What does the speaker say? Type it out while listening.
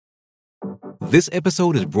This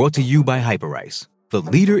episode is brought to you by Hyperice, the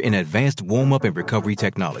leader in advanced warm-up and recovery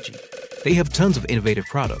technology. They have tons of innovative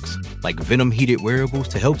products, like Venom-heated wearables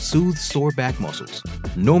to help soothe sore back muscles,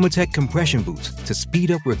 Normatec compression boots to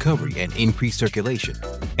speed up recovery and increase circulation,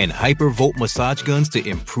 and Hypervolt massage guns to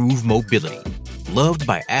improve mobility. Loved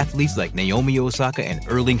by athletes like Naomi Osaka and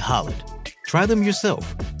Erling Haaland. Try them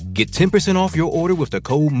yourself. Get 10% off your order with the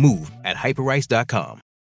code MOVE at Hyperice.com.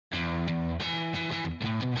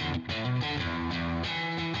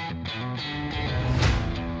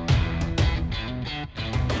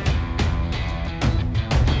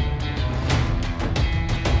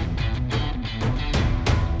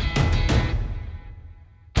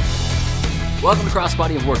 Welcome to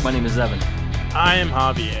Crossbody of Work. My name is Evan. I am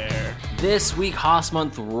Javier. This week, Haas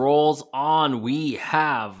Month rolls on. We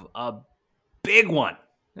have a big one.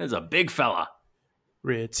 There's a big fella.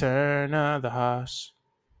 Return of the Haas.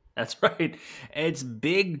 That's right. It's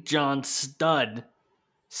Big John Studd.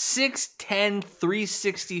 6'10",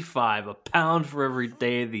 365, a pound for every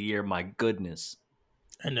day of the year. My goodness.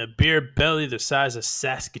 And a beer belly the size of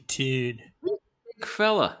Saskatoon. Big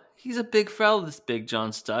fella. He's a big fella, this Big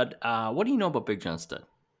John Studd. What do you know about Big John Studd?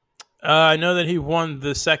 I know that he won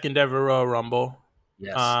the second ever Royal Rumble.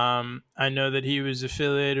 Yes. I know that he was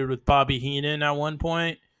affiliated with Bobby Heenan at one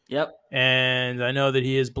point. Yep. And I know that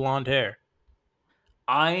he has blonde hair.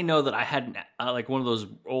 I know that I had like one of those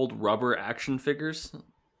old rubber action figures.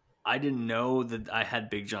 I didn't know that I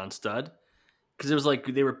had Big John Studd because it was like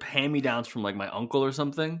they were hand-me-downs from like my uncle or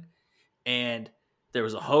something. And there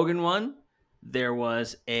was a Hogan one. There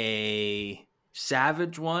was a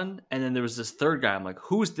Savage one, and then there was this third guy. I'm like,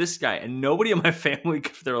 who's this guy? And nobody in my family,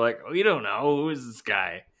 they're like, oh, you don't know. Who is this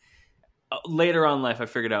guy? Later on in life, I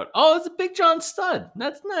figured out, oh, it's a Big John Stud.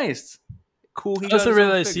 That's nice. Cool. I also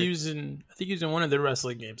realized he was in, I think he was in one of the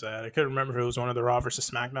wrestling games I had. I couldn't remember if it was one of the Raw versus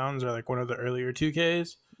SmackDowns or like one of the earlier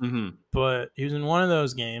 2Ks. Mm-hmm. But he was in one of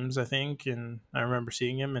those games, I think, and I remember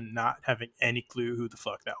seeing him and not having any clue who the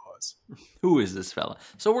fuck that was. Who is this fella?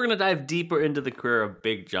 So we're going to dive deeper into the career of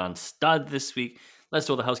Big John Studd this week. Let's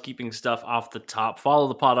do all the housekeeping stuff off the top. Follow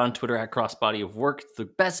the pod on Twitter at Crossbody of Work. It's the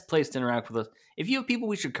best place to interact with us. If you have people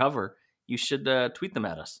we should cover, you should tweet them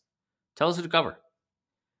at us. Tell us who to cover.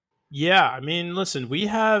 Yeah, I mean, listen, we've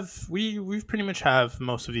pretty much have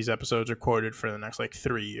most of these episodes recorded for the next like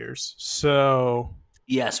 3 years. So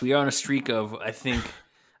yes, we are on a streak of, I think,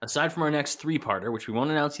 aside from our next three-parter, which we won't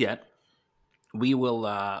announce yet, we will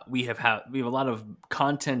we have a lot of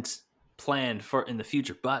content planned for in the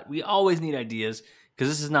future, but we always need ideas because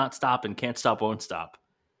this is not stopping, can't stop, won't stop.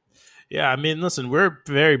 Yeah, I mean, listen, we're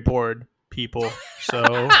very bored people,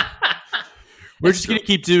 so we're just going to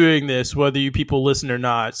keep doing this whether you people listen or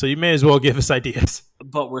not, so you may as well give us ideas.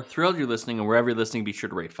 But we're thrilled you're listening, and wherever you're listening, be sure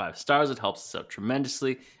to rate 5 stars. It helps us out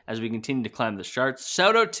tremendously as we continue to climb the charts.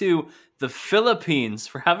 Shout out to the Philippines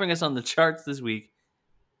for having us on the charts this week.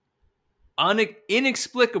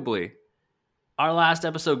 Inexplicably, our last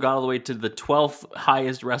episode got all the way to the 12th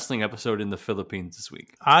highest wrestling episode in the Philippines this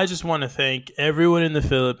week. I just want to thank everyone in the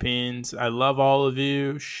Philippines. I love all of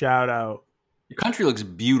you. Shout out. Your country looks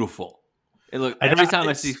beautiful. Every time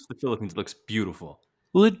I see the Philippines, it looks beautiful.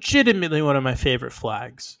 Legitimately one of my favorite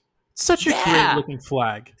flags. Such a great looking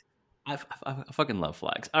flag. I fucking love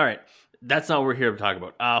flags. All right. That's not what we're here to talk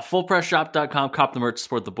about. Fullpressshop.com. Cop the merch.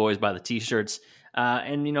 Support the boys. Buy the t-shirts.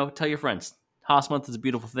 And, tell your friends. Haas Month is a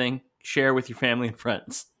beautiful thing. Share with your family and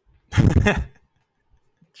friends.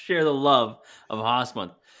 Share the love of Haas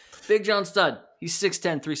Month. Big John Studd. He's 6'10",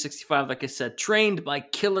 365, like I said. Trained by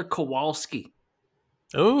Killer Kowalski.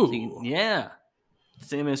 Oh. Yeah.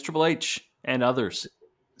 Same as Triple H and others.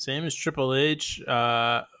 Same as Triple H.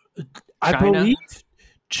 I believe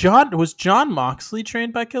John Moxley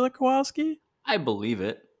trained by Killer Kowalski? I believe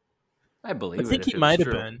it. I think he might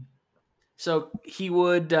have been. So he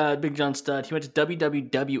would, Big John Studd, he went to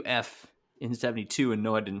WWF in 72, and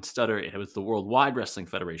no, I didn't stutter. It was the Worldwide Wrestling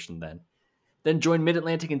Federation then. Then joined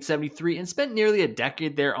Mid-Atlantic in 73 and spent nearly a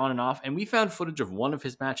decade there on and off. And we found footage of one of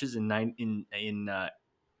his matches in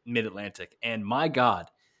Mid-Atlantic. And my God,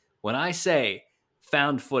 when I say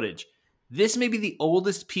found footage, this may be the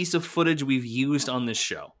oldest piece of footage we've used on this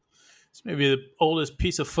show. It's maybe the oldest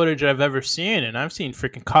piece of footage I've ever seen, and I've seen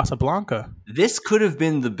freaking Casablanca. This could have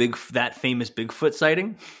been that famous Bigfoot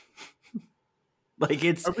sighting.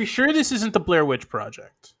 Are we sure this isn't the Blair Witch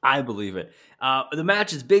Project? I believe it. The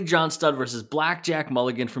match is Big John Studd versus Blackjack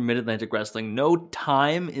Mulligan from Mid-Atlantic Wrestling. No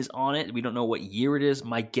time is on it. We don't know what year it is.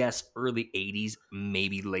 My guess, early 80s,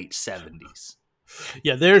 maybe late 70s.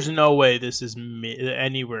 Yeah, there's no way this is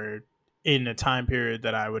anywhere in a time period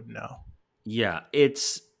that I would know. Yeah,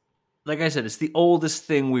 it's like I said, it's the oldest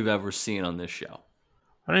thing we've ever seen on this show.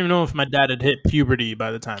 I don't even know if my dad had hit puberty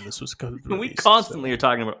by the time this was released. We constantly are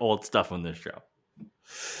talking about old stuff on this show.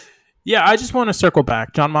 Yeah, I just want to circle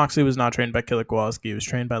back. Jon Moxley was not trained by Killer Kowalski. He was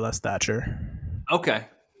trained by Les Thatcher. Okay.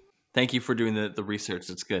 Thank you for doing the research.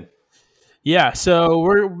 That's good. Yeah, so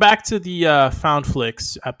we're back to the Found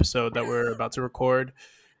Flicks episode that we're about to record.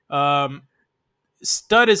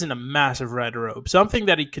 Stud is in a massive red robe, something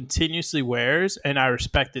that he continuously wears, and I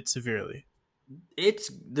respect it severely.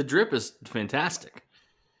 The drip is fantastic.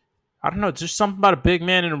 I don't know, it's just something about a big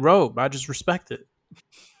man in a robe. I just respect it.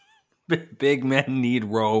 Big men need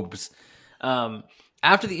robes.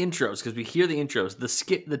 After the intros, because we hear the intros,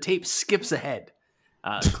 the tape skips ahead.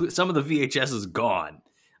 Some of the VHS is gone,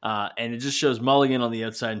 and it just shows Mulligan on the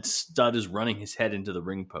outside, and Stud is running his head into the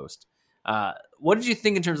ring post. What did you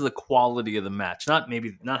think in terms of the quality of the match? Not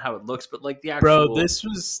how it looks, but like the actual. Bro, this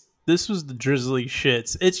was the drizzly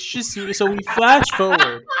shits. It's just so we flash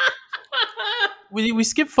forward. We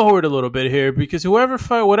skip forward a little bit here because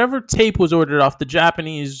whatever tape was ordered off the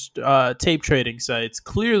Japanese tape trading sites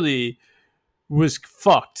clearly was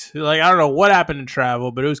fucked. Like, I don't know what happened in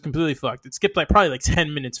travel, but it was completely fucked. It skipped probably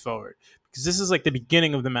 10 minutes forward because this is like the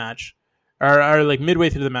beginning of the match, or like midway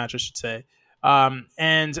through the match, I should say.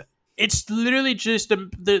 And it's literally just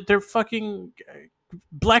they're fucking.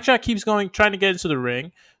 Blackjack keeps trying to get into the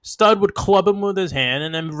ring. Stud would club him with his hand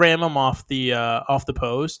and then ram him off the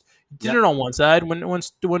post. He did it on one side.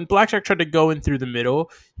 When Blackjack tried to go in through the middle,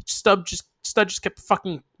 Stud just kept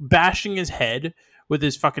fucking bashing his head with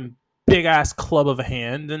his fucking big ass club of a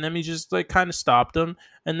hand, and then he just kind of stopped him,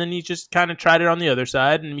 and then he just kind of tried it on the other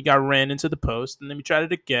side, and he got ran into the post, and then he tried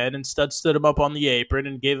it again, and Stud stood him up on the apron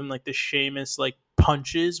and gave him the Sheamus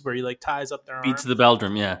punches where he ties up their arm. Beats the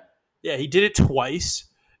Beldrum, yeah. Yeah, he did it twice.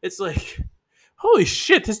 It's holy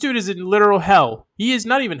shit, this dude is in literal hell. He is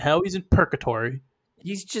not even hell, he's in purgatory.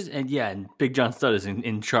 He's just, and Big John Studd is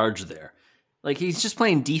in charge there. He's just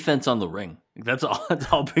playing defense on the ring. That's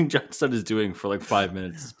all Big John Studd is doing for 5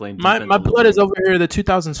 minutes. Is playing defense. My blood is over here, the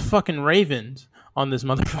 2000s fucking Ravens on this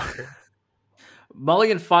motherfucker.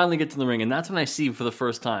 Mulligan finally gets in the ring, and that's when I see for the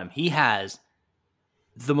first time he has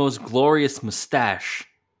the most glorious mustache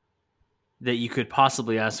that you could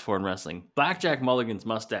possibly ask for in wrestling. Blackjack Mulligan's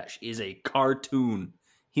mustache is a cartoon.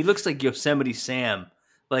 He looks like Yosemite Sam.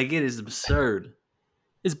 It is absurd.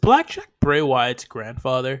 Is Blackjack Bray Wyatt's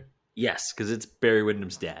grandfather? Yes, because it's Barry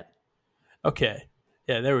Windham's dad. Okay.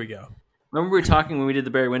 Yeah, there we go. Remember we were talking when we did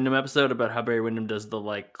the Barry Windham episode about how Barry Windham does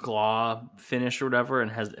the claw finish or whatever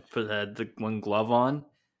and had the one glove on?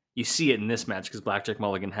 You see it in this match because Blackjack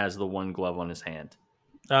Mulligan has the one glove on his hand.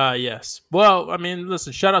 Yes. Well, I mean,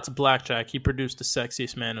 listen, shout out to Blackjack. He produced the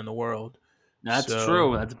sexiest man in the world. That's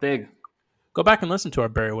true. That's big. Go back and listen to our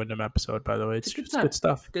Barry Windham episode, by the way. It's good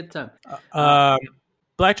stuff. Good time.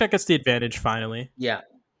 Blackjack gets the advantage finally. Yeah.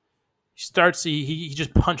 He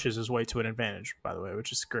just punches his way to an advantage, by the way,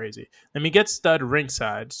 which is crazy. Then he gets Stud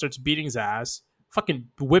ringside, starts beating his ass, fucking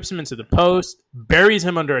whips him into the post, buries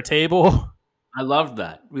him under a table. I loved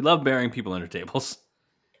that. We love burying people under tables.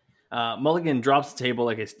 Mulligan drops the table,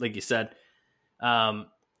 like you said.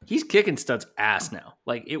 He's kicking Stud's ass now.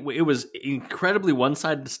 It was incredibly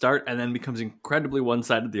one-sided to start and then becomes incredibly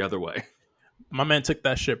one-sided the other way. My man took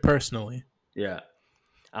that shit personally. Yeah.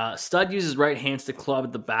 Stud uses right hands to club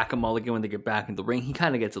at the back of Mulligan when they get back in the ring. He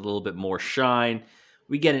kind of gets a little bit more shine.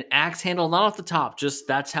 We get an axe handle, not off the top, just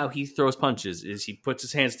that's how he throws punches, is he puts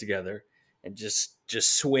his hands together and just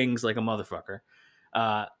swings like a motherfucker.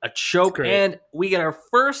 A choke, and we get our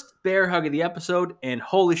first bear hug of the episode, and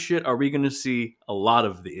holy shit, are we going to see a lot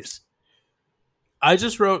of these. I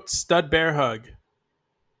just wrote Stud bear hug.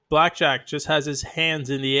 Blackjack just has his hands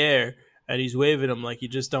in the air, and he's waving them like he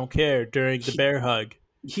just don't care during the bear hug.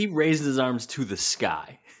 He raises his arms to the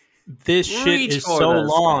sky. This shit is so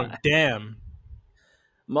long. Sky. Damn.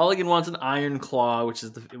 Mulligan wants an iron claw, which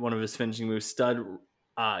is one of his finishing moves. Stud,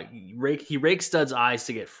 he rakes Stud's eyes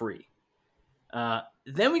to get free.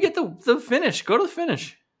 Then we get the finish. Go to the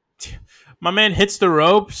finish. My man hits the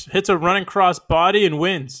ropes, hits a running cross body, and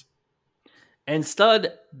wins. And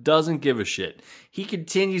Stud doesn't give a shit. He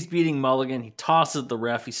continues beating Mulligan. He tosses the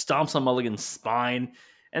ref. He stomps on Mulligan's spine.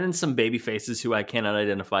 And then some baby faces who I cannot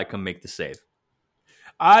identify come make the save.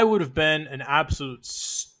 I would have been an absolute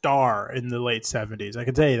star in the late 70s. I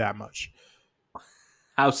can tell you that much.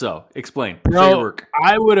 How so? Explain. Bro, work.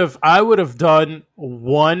 I would have done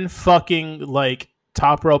one fucking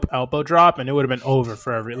top rope elbow drop and it would have been over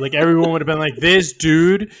for everyone would have been like, this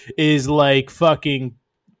dude is fucking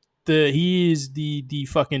he is the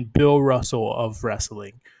fucking Bill Russell of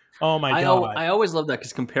wrestling. Oh my god. I always love that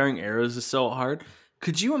because comparing eras is so hard.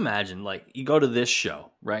 Could you imagine, like, you go to this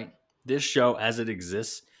show, right? This show as it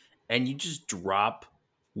exists, and you just drop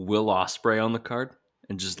Will Ospreay on the card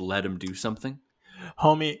and just let him do something?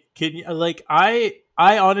 Homie, can you, like, I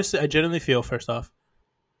honestly, I genuinely feel, first off,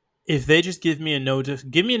 if they just give me a no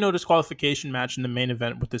disqualification match in the main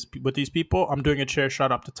event with these people, I'm doing a chair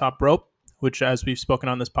shot up the top rope, which, as we've spoken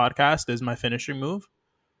on this podcast, is my finishing move.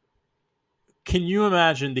 Can you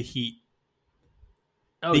imagine the heat?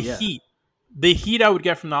 Oh, the yeah. the heat I would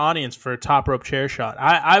get from the audience for a top rope chair shot.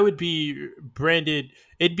 I would be branded.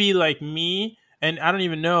 It'd be like me, and I don't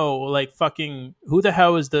even know, like, fucking, who the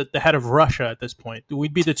hell is the head of Russia at this point?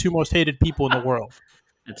 We'd be the two most hated people in the world.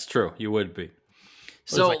 It's true. You would be.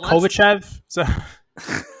 So, like, Kovachev? So,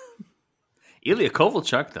 Ilya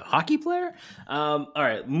Kovalchuk, the hockey player? All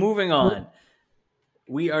right, moving on.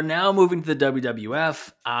 We are now moving to the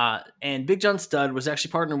WWF, and Big John Studd was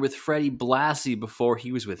actually partnered with Freddie Blassie before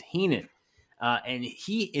he was with Heenan. And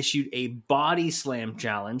he issued a body slam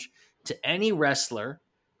challenge to any wrestler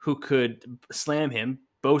who could slam him,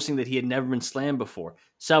 boasting that he had never been slammed before.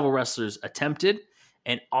 Several wrestlers attempted,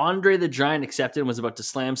 and Andre the Giant accepted and was about to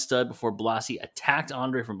slam Studd before Blassie attacked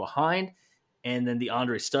Andre from behind, and then the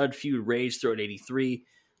Andre Studd feud raged throughout 83.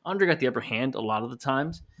 Andre got the upper hand a lot of the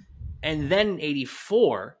times. And then in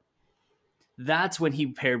 84, that's when he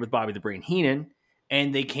paired with Bobby the Brain Heenan,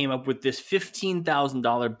 and they came up with this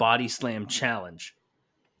 $15,000 body slam challenge,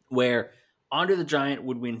 where Andre the Giant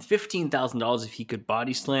would win $15,000 if he could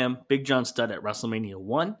body slam Big John Studd at WrestleMania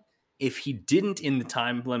 1. If he didn't in the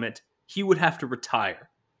time limit, he would have to retire.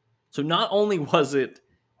 So not only was it,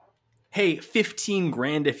 hey, 15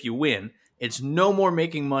 grand if you win, it's no more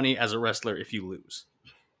making money as a wrestler if you lose.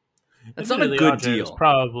 That's not a good deal.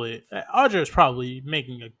 Andre is probably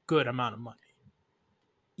making a good amount of money.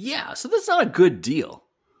 Yeah, so that's not a good deal.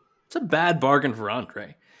 It's a bad bargain for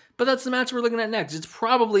Andre. But that's the match we're looking at next. It's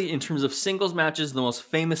probably, in terms of singles matches, the most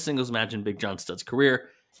famous singles match in Big John Studd's career.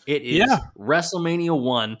 It is WrestleMania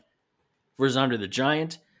 1 versus Andre the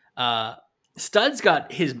Giant. Studd's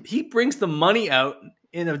got he brings the money out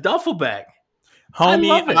in a duffel bag. Homie,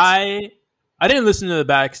 I love it. I didn't listen to the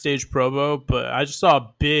backstage promo, but I just saw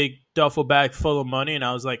a big duffel bag full of money, and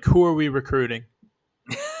I was like, who are we recruiting?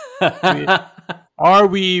 Are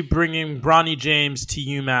we bringing Bronny James to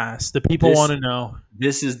UMass? The people want to know.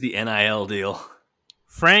 This is the NIL deal.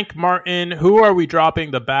 Frank Martin, who are we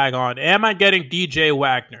dropping the bag on? Am I getting DJ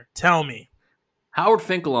Wagner? Tell me. Howard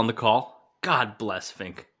Finkel on the call. God bless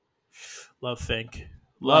Fink. Love Fink.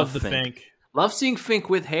 Love the Fink. Love seeing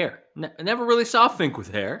Fink with hair. Never really saw Fink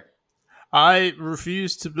with hair. I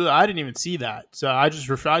refused to. I didn't even see that, so I just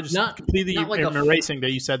completely am erasing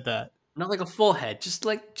that you said that. Not like a full head, just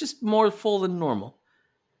more full than normal.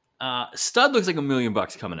 Studd looks like $1 million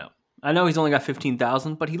coming out. I know he's only got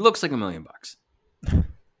 15,000, but he looks like $1 million.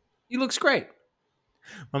 He looks great.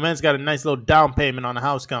 My man's got a nice little down payment on a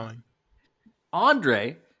house going.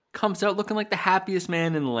 Andre comes out looking like the happiest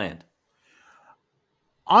man in the land.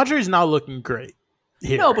 Andre's not looking great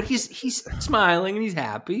here. No, but he's smiling and he's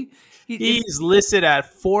happy. He's listed at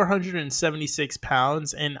 476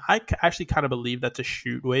 pounds, and I actually kind of believe that's a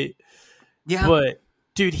shoot weight. Yeah. But,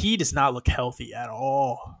 dude, he does not look healthy at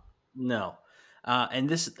all. No. And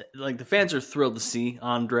this, like, the fans are thrilled to see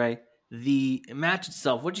Andre. The match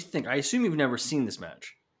itself, what do you think? I assume you've never seen this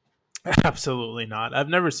match. Absolutely not. I've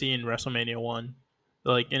never seen WrestleMania 1,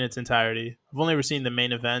 like, in its entirety. I've only ever seen the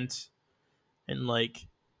main event and, like,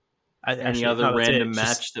 any other random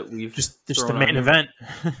match that we've just the main event.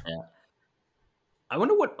 Yeah. I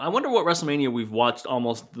wonder what WrestleMania we've watched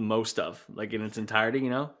almost the most of, like, in its entirety, you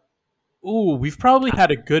know? Ooh, we've probably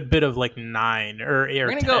had a good bit of, like, 9 or 8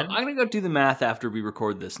 or 10. I'm gonna go do the math after we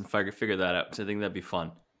record this and figure that out, because I think that'd be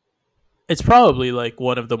fun. It's probably, like,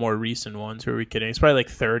 one of the more recent ones. Who are we kidding? It's probably like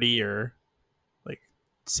 30 or like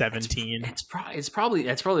 17. It's probably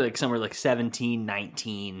like somewhere like 17,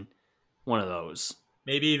 19, one of those.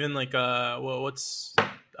 Maybe even like what's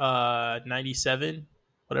 97?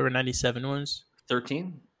 Whatever 97 was.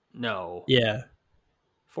 13? No. Yeah.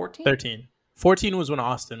 14? 13. 14 was when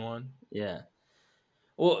Austin won. Yeah.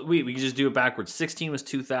 Well, we can just do it backwards. 16 was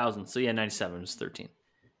 2000. So yeah, 97 was 13.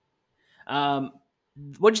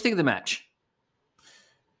 What'd you think of the match?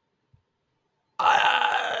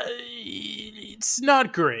 It's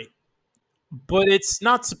not great, but it's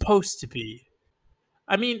not supposed to be.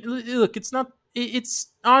 I mean, look, it's not. It's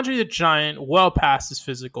Andre the Giant, well past his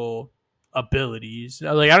physical abilities.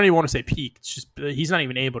 Like, I don't even want to say peak. It's just he's not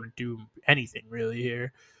even able to do anything really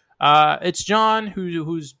here. It's John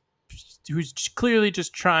who's clearly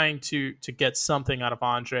just trying to get something out of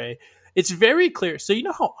Andre. It's very clear. So you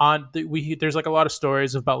know how there's like a lot of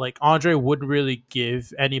stories about like Andre wouldn't really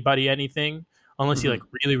give anybody anything unless he like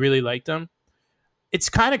really really liked him. It's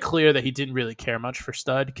kind of clear that he didn't really care much for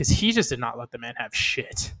Stud because he just did not let the man have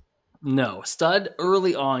shit. No, Stud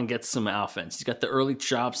early on gets some offense. He's got the early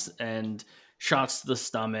chops and shots to the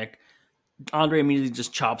stomach. Andre immediately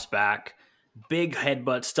just chops back. Big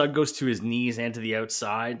headbutt. Stud goes to his knees and to the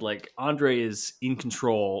outside. Like, Andre is in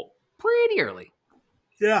control pretty early.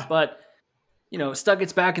 Yeah. But, Stud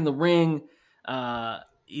gets back in the ring.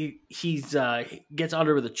 He gets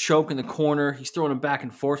Andre with a choke in the corner. He's throwing him back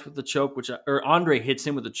and forth with the choke, or Andre hits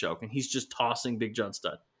him with the choke, and he's just tossing Big John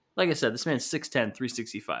Stud. Like I said, this man's 6'10",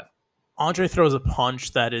 365. Andre throws a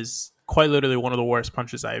punch that is quite literally one of the worst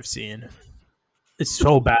punches I have seen. It's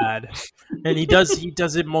so bad. And he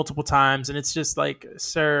does it multiple times, and it's just like,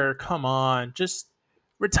 sir, come on. Just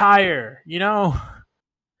retire,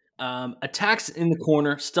 Attacks in the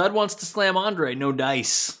corner. Stud wants to slam Andre. No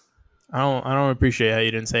dice. I don't appreciate how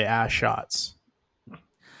you didn't say ass shots.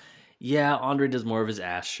 Yeah, Andre does more of his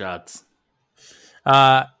ass shots.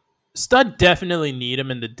 Stud definitely need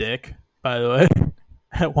him in the dick, by the way.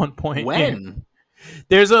 At one point. When?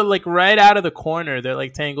 There's a like right out of the corner, they're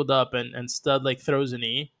like tangled up and Stud like throws a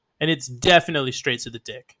knee, and it's definitely straight to the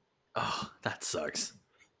dick. Oh, that sucks.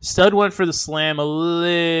 Stud went for the slam a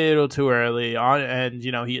little too early and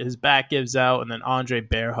his back gives out, and then Andre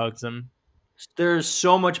bear hugs him. There's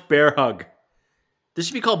so much bear hug. This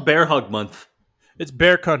should be called Bear Hug Month. It's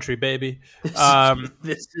bear country, baby.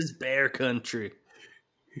 This is bear country.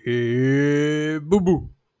 Hey, boo-boo.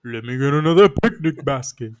 Let me get another picnic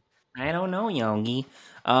basket. I don't know, Yogi.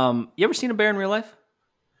 You ever seen a bear in real life?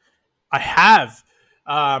 I have.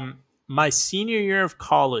 My senior year of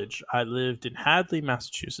college, I lived in Hadley,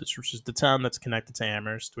 Massachusetts, which is the town that's connected to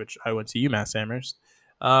Amherst, which I went to UMass Amherst.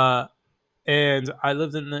 And I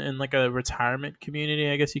lived in like a retirement community,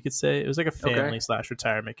 I guess you could say. It was like a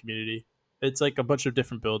family/retirement community. It's like a bunch of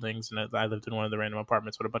different buildings, and I lived in one of the random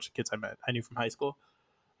apartments with a bunch of kids I knew from high school.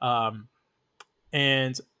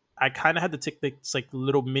 And I kind of had to take this like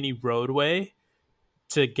little mini roadway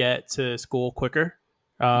to get to school quicker.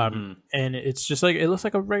 And it's just like, it looks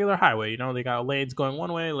like a regular highway, they got lanes going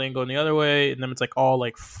one way, lane going the other way. And then it's like all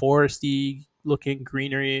like foresty looking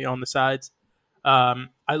greenery on the sides.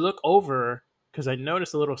 I look over because I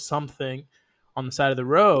noticed a little something on the side of the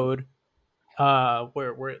road,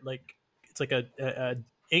 where it like, it's like a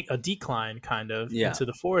decline kind of into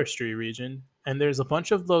the forestry region. And there's a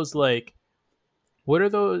bunch of those like, what are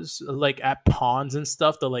those like at ponds and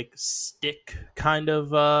stuff? The like stick kind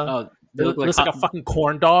of it looks like a fucking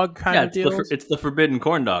corn dog kind of deal. It's the forbidden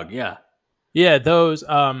corn dog. Yeah, yeah. Those.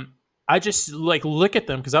 I just like look at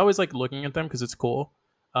them because I always like looking at them because it's cool.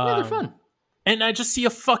 They're fun. And I just see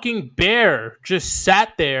a fucking bear just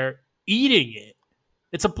sat there eating it.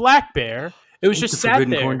 It's a black bear. It was just sat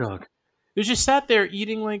there. Corn dog. It was just sat there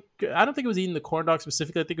eating like, I don't think it was eating the corn dog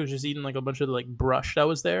specifically. I think it was just eating like a bunch of like brush that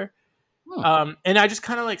was there. And I just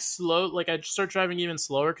kind of like I just started driving even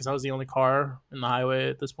slower because I was the only car in the highway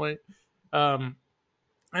at this point. And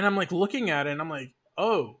I'm like looking at it and I'm like,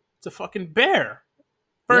 oh, it's a fucking bear.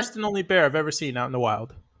 First and only bear I've ever seen out in the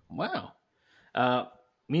wild. Wow.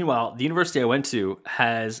 Meanwhile, the university I went to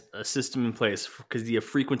has a system in place because the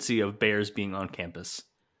frequency of bears being on campus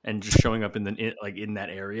and just showing up in that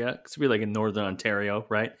area. Because we're like in northern Ontario,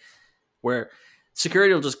 right? Where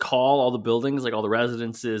security will just call all the buildings, like all the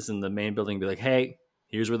residences in the main building, and be like, hey,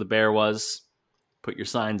 here's where the bear was. Put your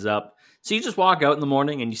signs up. So you just walk out in the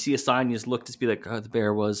morning and you see a sign, you just look to be like, oh, the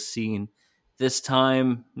bear was seen this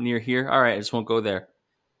time near here. All right, I just won't go there.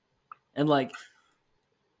 And like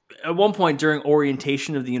at one point during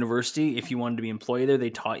orientation of the university, if you wanted to be employed there, they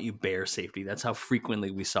taught you bear safety. That's how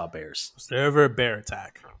frequently we saw bears. Was there ever a bear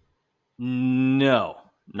attack? No,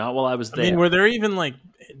 not while I was there. I mean, were there even like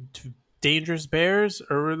dangerous bears,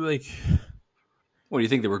 or were like? What do you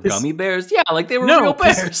think? They were gummy bears? Yeah, like they were real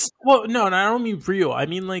bears. Well, no, I don't mean real. I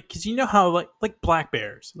mean like, because you know how like black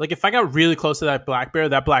bears. Like if I got really close to that black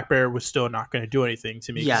bear was still not going to do anything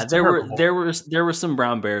to me. Yeah, there were some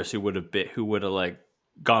brown bears who would have like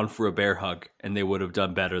gone for a bear hug, and they would have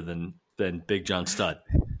done better than Big John Stud.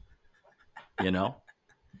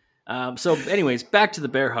 So anyways, back to the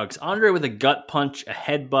bear hugs. Andre with a gut punch, a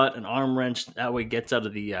headbutt, an arm wrench. That way gets out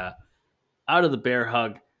of the bear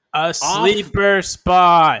hug. A sleeper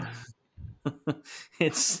spot.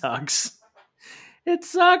 It sucks. It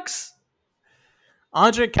sucks.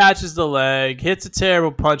 Andre catches the leg, hits a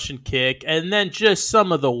terrible punch and kick, and then just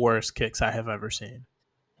some of the worst kicks I have ever seen.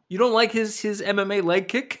 You don't like his MMA leg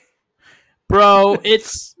kick? Bro,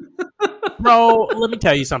 let me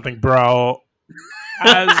tell you something, bro.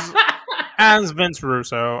 as Vince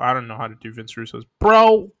Russo, I don't know how to do Vince Russo's.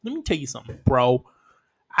 Bro, let me tell you something, bro.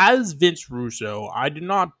 As Vince Russo, I did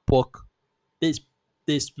not book this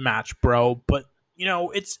match, bro, but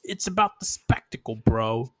it's about the spectacle,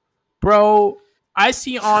 bro. Bro, I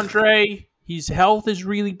see Andre, his health is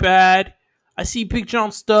really bad. I see Big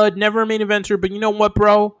John Studd, never a main eventer, but you know what,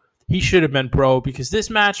 bro? He should have been, bro, because this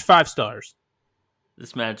match, 5 stars.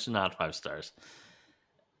 This match, not 5 stars.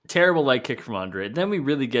 Terrible leg kick from Andre. Then we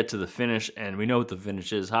really get to the finish, and we know what the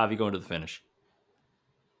finish is. Javi going to the finish.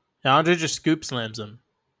 Now Andre just scoop slams him.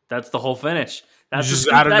 That's the whole finish. That's just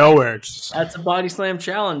out of nowhere. That's a body slam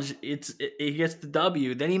challenge. He gets the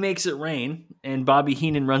W. Then he makes it rain, and Bobby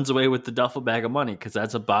Heenan runs away with the duffel bag of money because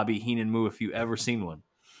that's a Bobby Heenan move if you ever seen one.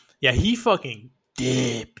 Yeah, he fucking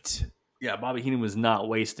dipped. Yeah, Bobby Heenan was not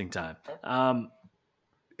wasting time.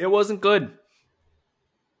 It wasn't good.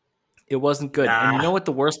 It wasn't good. And you know what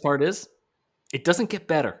the worst part is? It doesn't get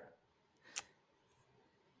better.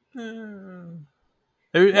 No,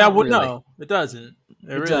 it doesn't.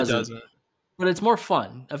 It really doesn't. But it's more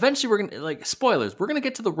fun. Eventually, we're going to, spoilers, we're going to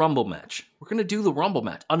get to the Rumble match. We're going to do the Rumble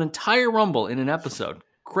match. An entire Rumble in an episode.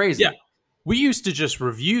 Crazy. Yeah. We used to just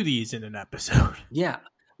review these in an episode. Yeah.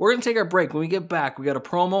 We're going to take our break. When we get back, we got a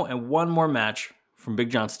promo and one more match from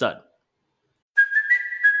Big John Studd.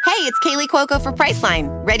 Hey, it's Kaylee Cuoco for Priceline.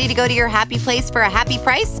 Ready to go to your happy place for a happy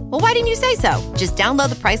price? Well, why didn't you say so? Just download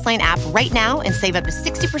the Priceline app right now and save up to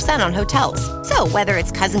 60% on hotels. So whether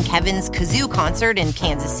it's Cousin Kevin's Kazoo Concert in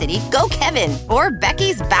Kansas City, go Kevin, or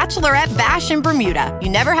Becky's Bachelorette Bash in Bermuda, you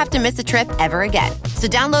never have to miss a trip ever again. So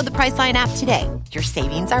download the Priceline app today. Your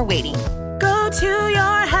savings are waiting. Go to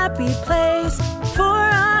your happy place for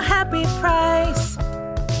a happy price.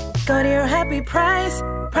 Go to your happy price,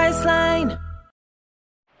 Priceline.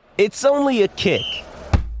 It's only a kick,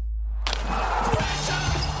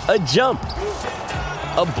 a jump,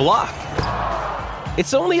 a block.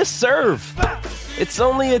 It's only a serve. It's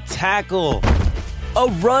only a tackle, a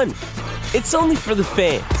run. It's only for the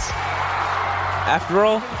fans. After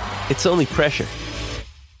all, it's only pressure.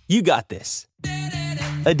 You got this.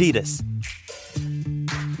 Adidas.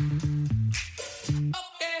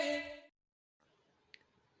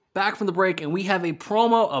 Back from the break, and we have a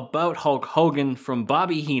promo about Hulk Hogan from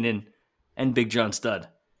Bobby Heenan and Big John Studd.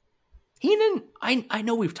 Heenan, I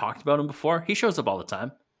know we've talked about him before. He shows up all the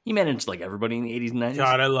time. He managed like everybody in the 80s and 90s.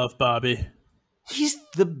 God, I love Bobby. He's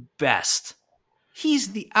the best.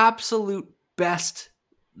 He's the absolute best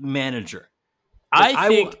manager. I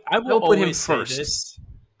will put him always say first. this.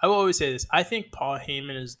 I will always say this. I think Paul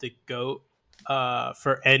Heyman is the GOAT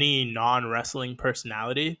for any non-wrestling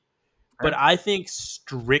personality. But I think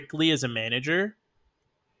strictly as a manager,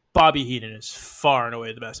 Bobby Heenan is far and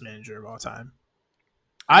away the best manager of all time.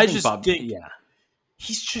 I think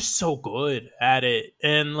he's just so good at it,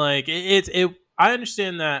 and like it. I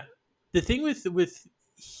understand that the thing with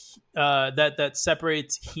that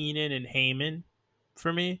separates Heenan and Heyman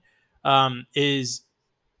for me is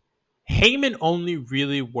Heyman only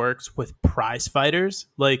really works with prize fighters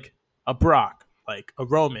like a Brock, like a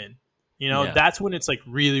Roman. That's when it's like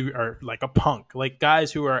really, or like a Punk, like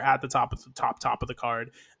guys who are at the top of the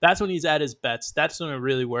card. That's when he's at his best. That's when it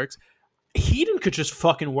really works. Heenan could just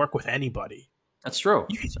fucking work with anybody. That's true.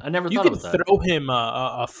 I never thought about that. You could throw him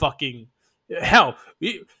a fucking hell.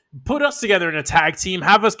 Put us together in a tag team.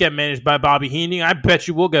 Have us get managed by Bobby Heenan. I bet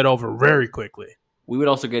you we'll get over very quickly. We would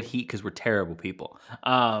also get heat because we're terrible people.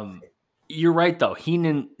 You're right though.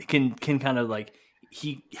 Heenan can kind of like,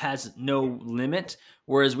 he has no limit.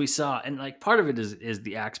 Whereas we saw, and like part of it is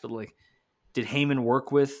the axe, but like, did Heyman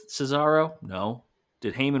work with Cesaro? No.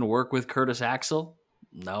 Did Heyman work with Curtis Axel?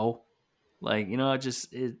 No. Like,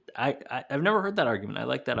 I've never heard that argument. I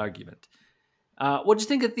like that argument. What'd you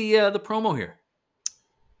think of the promo here?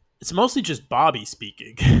 It's mostly just Bobby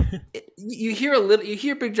speaking. You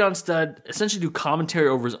hear Big John Studd essentially do commentary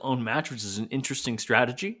over his own match, which is an interesting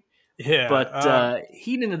strategy. Yeah. But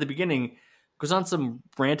Heenan at the beginning goes on some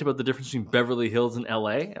rant about the difference between Beverly Hills and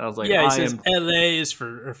LA. And I was like, yeah, he says LA is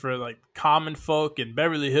for like common folk and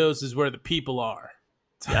Beverly Hills is where the people are.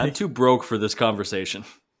 Yeah, I'm too broke for this conversation.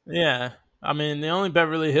 Yeah. I mean, the only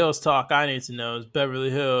Beverly Hills talk I need to know is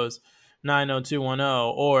Beverly Hills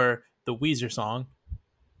 90210 or the Weezer song.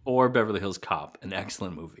 Or Beverly Hills Cop, an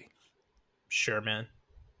excellent movie. Sure, man.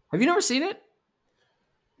 Have you never seen it?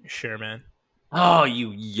 Sure, man. Oh,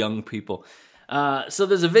 you young people. So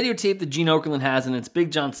there's a videotape that Gene Okerlund has, and it's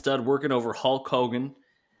Big John Studd working over Hulk Hogan.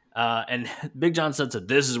 And Big John Studd said,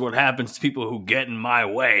 "This is what happens to people who get in my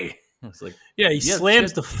way." It's like, yeah, he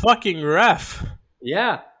slams the fucking ref.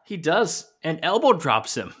 Yeah, he does. And elbow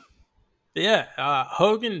drops him. Yeah,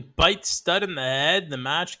 Hogan bites Stud in the head. The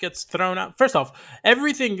match gets thrown out. First off,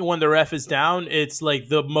 everything when the ref is down, it's like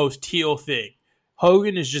the most heel thing.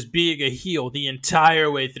 Hogan is just being a heel the entire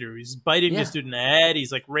way through. He's biting this dude in the head.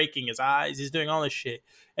 He's like raking his eyes. He's doing all this shit.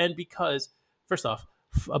 And because, first off,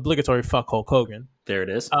 obligatory fuck Hulk Hogan. There it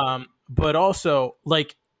is. But also,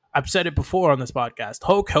 like I've said it before on this podcast,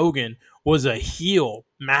 Hulk Hogan was a heel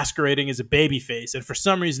masquerading as a babyface. And for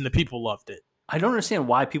some reason, the people loved it. I don't understand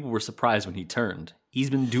why people were surprised when he turned. He's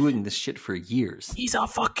been doing this shit for years. He's a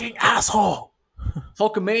fucking asshole.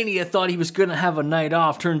 Hulkamania thought he was going to have a night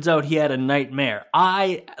off. Turns out he had a nightmare.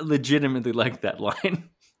 I legitimately like that line.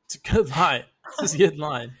 It's a good line. It's a good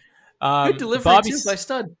line. Good delivery too by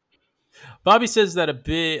Stud. Bobby says that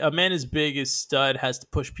a man as big as Stud has to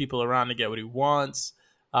push people around to get what he wants.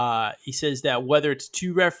 He says that whether it's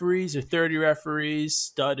 2 referees or 30 referees,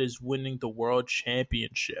 Stud is winning the world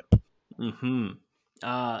championship.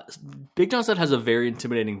 Big John Studd has a very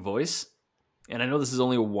intimidating voice, and I know this is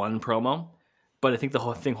only one promo, but I think the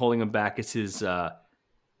whole thing holding him back is his.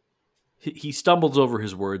 He stumbles over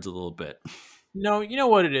his words a little bit. No, you know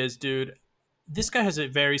what it is, dude. This guy has a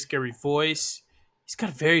very scary voice. He's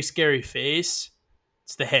got a very scary face.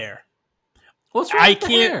 It's the hair. What's wrong with the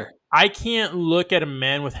hair? I can't look at a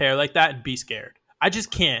man with hair like that and be scared. I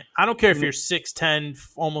just can't. I don't care if you're 6'10",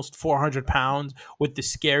 almost 400 pounds, with the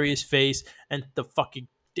scariest face and the fucking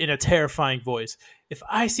in a terrifying voice. If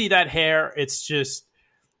I see that hair, it's just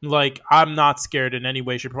like I'm not scared in any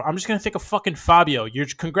way, shape, or form. I'm just gonna think of fucking Fabio.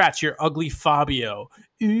 Congrats, you're ugly Fabio.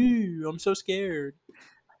 Ooh, I'm so scared.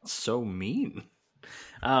 So mean.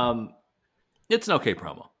 It's an okay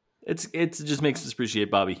promo. It just makes us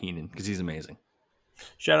appreciate Bobby Heenan because he's amazing.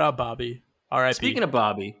 Shout out Bobby. All right. Speaking of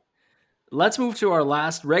Bobby. Let's move to our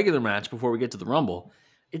last regular match before we get to the Rumble.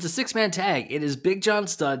 It's a 6-man tag. It is Big John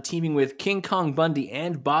Studd teaming with King Kong Bundy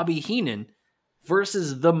and Bobby Heenan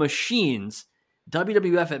versus The Machines.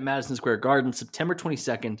 WWF at Madison Square Garden, September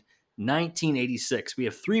 22nd, 1986. We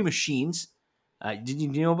have 3 machines. Did you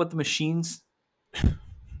know about the Machines?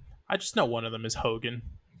 I just know one of them is Hogan.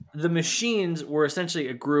 The Machines were essentially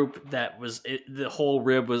a group that was, the whole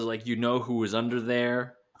rib was like, you know who was under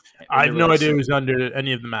there. I have no idea who's under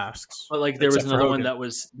any of the masks. But like there was another one that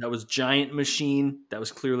was Giant Machine. That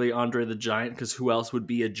was clearly Andre the Giant, because who else would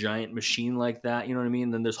be a giant machine like that? You know what I mean?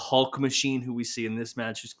 And then there's Hulk Machine, who we see in this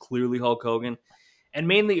match, who's clearly Hulk Hogan. And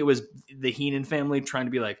mainly it was the Heenan family trying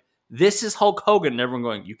to be like, this is Hulk Hogan. And everyone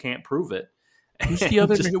going, you can't prove it. Who's the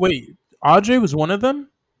other? Wait, Andre was one of them?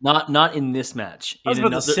 Not in this match. I was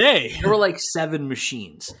about to say. There were like 7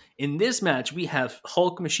 machines. In this match, we have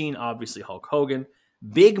Hulk Machine, obviously Hulk Hogan.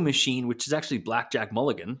 Big Machine, which is actually Blackjack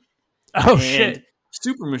Mulligan. Oh, and shit.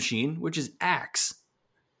 Super Machine, which is Axe.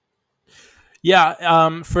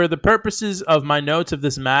 Yeah, for the purposes of my notes of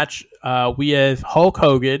this match, we have Hulk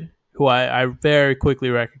Hogan, who I very quickly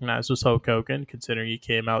recognized was Hulk Hogan, considering he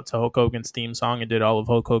came out to Hulk Hogan's theme song and did all of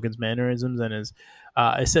Hulk Hogan's mannerisms and is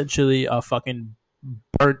essentially a fucking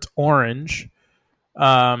burnt orange.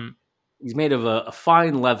 He's made of a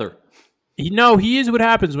fine leather. He is what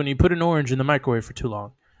happens when you put an orange in the microwave for too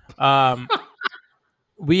long.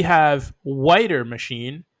 We have Whiter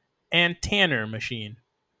Machine and Tanner Machine.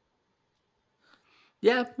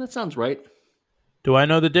 Yeah, that sounds right. Do I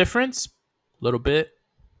know the difference? A little bit.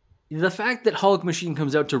 The fact that Hulk Machine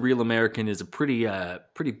comes out to Real American is a pretty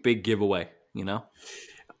big giveaway, you know?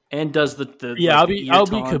 And does the yeah, like, I'll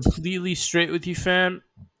be completely straight with you, fam.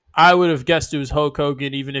 I would have guessed it was Hulk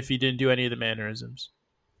Hogan even if he didn't do any of the mannerisms.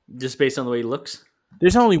 Just based on the way he looks?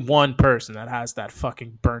 There's only one person that has that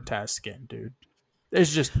fucking burnt ass skin, dude.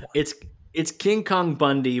 There's just one. It's King Kong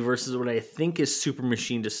Bundy versus what I think is Super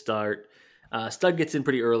Machine to start. Stud gets in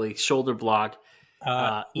pretty early, shoulder block.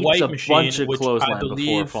 Eats White a Machine, bunch of which clothesline I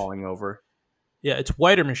believe, before falling over. Yeah, it's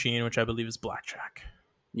Whiter Machine, which I believe is Blackjack.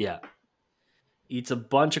 Yeah. Eats a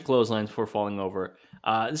bunch of clotheslines before falling over.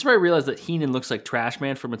 This is where I realized that Heenan looks like Trash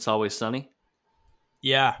Man from It's Always Sunny.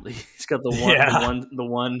 Yeah. He's got the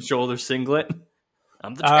one shoulder singlet.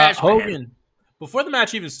 I'm the Trash Hogan. Man. Before the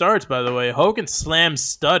match even starts, by the way, Hogan slams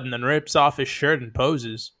Stud and then rips off his shirt and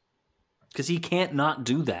poses. Because he can't not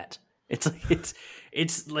do that. It's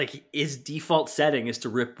like his default setting is to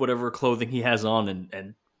rip whatever clothing he has on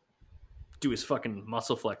and do his fucking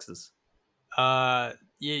muscle flexes. Yeah,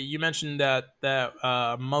 you mentioned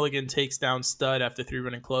that Mulligan takes down Stud after 3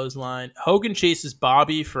 running clothesline. Hogan chases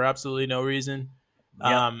Bobby for absolutely no reason.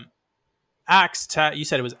 Yep. Axe you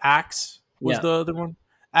said it was Axe was the other one.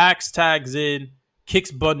 Axe tags in,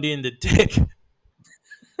 kicks Bundy in the dick.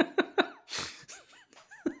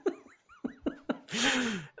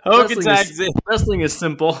 Hogan tags in. Wrestling is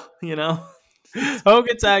simple, you know.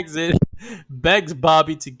 Hogan tags in, begs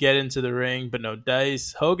Bobby to get into the ring, but no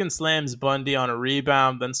dice. Hogan slams Bundy on a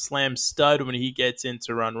rebound, then slams Stud when he gets in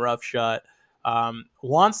to run roughshod.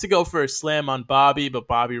 Wants to go for a slam on Bobby, but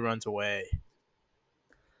Bobby runs away.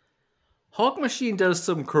 Hulk Machine does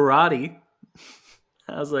some karate.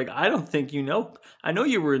 I was like, I don't think you know. I know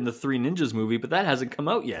you were in the Three Ninjas movie, but that hasn't come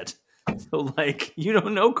out yet. So, like, you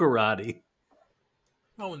don't know karate.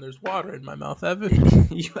 Oh, and there's water in my mouth, Evan.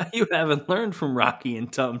 You haven't learned from Rocky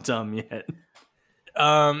and Tum Tum yet.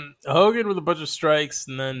 Hogan with a bunch of strikes,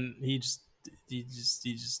 and then he just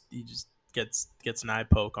gets an eye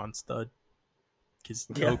poke on Stud because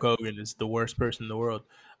Hulk Hogan is the worst person in the world.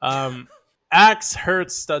 Axe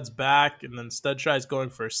hurts Stud's back, and then Stud tries going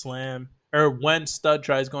for a slam. Or when Stud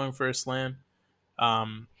tries going for a slam,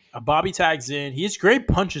 Bobby tags in. He has great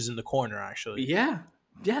punches in the corner, actually. Yeah.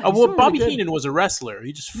 Well, Bobby Heenan was a wrestler.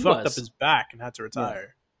 He just fucked up his back and had to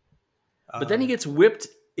retire. Yeah. But then he gets whipped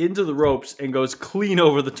into the ropes and goes clean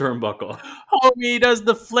over the turnbuckle. Oh, he does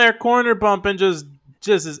the Flair corner bump and just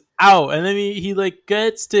is out. And then he like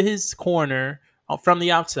gets to his corner from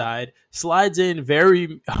the outside, slides in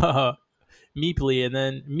very meekly, and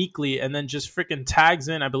then just freaking tags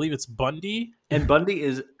in. I believe it's Bundy. And Bundy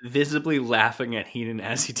is visibly laughing at Heenan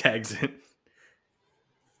as he tags in.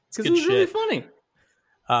 Because it was really funny.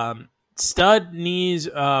 Stud knees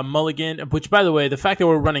Mulligan, which, by the way, the fact that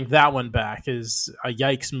we're running that one back is a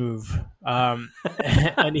yikes move. And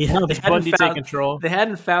he helps Bundy take control. They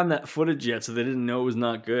hadn't found that footage yet, so they didn't know it was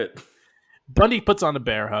not good. Bundy puts on a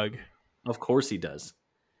bear hug. Of course he does.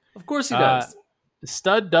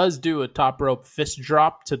 Stud does do a top rope fist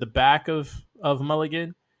drop to the back of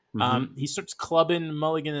Mulligan. Mm-hmm. He starts clubbing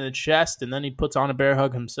Mulligan in the chest, and then he puts on a bear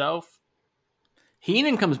hug himself.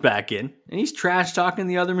 Heenan comes back in, and he's trash talking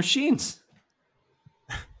the other machines.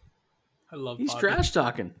 He's trash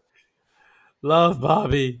talking. Love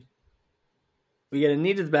Bobby. We get a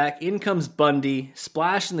knee to the back. In comes Bundy.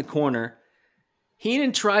 Splash in the corner.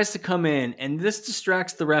 Heenan tries to come in, and this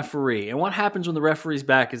distracts the referee. And what happens when the referee's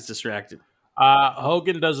back is distracted?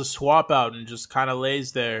 Hogan does a swap out and just kind of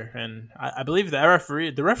lays there. And I believe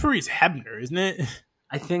the referee's Hebner, isn't it?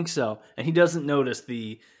 I think so. And he doesn't notice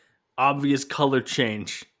the obvious color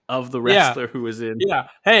change of the wrestler who was in. Yeah.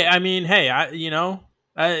 Hey,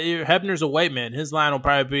 Hebner's a white man. His line will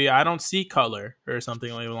probably be, I don't see color, or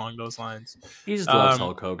something along those lines. He just loves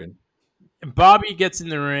Hulk Hogan. Bobby gets in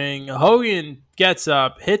the ring. Hogan gets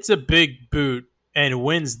up, hits a big boot, and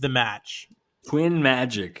wins the match. Twin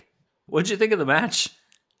Magic. What'd you think of the match?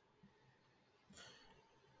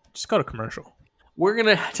 Just go to commercial. We're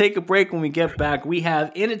going to take a break. When we get back, we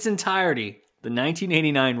have in its entirety the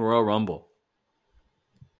 1989 Royal Rumble.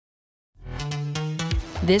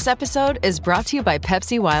 This episode is brought to you by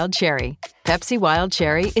Pepsi Wild Cherry. Pepsi Wild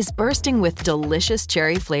Cherry is bursting with delicious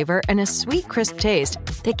cherry flavor and a sweet, crisp taste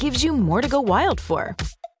that gives you more to go wild for.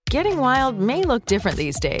 Getting wild may look different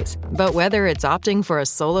these days, but whether it's opting for a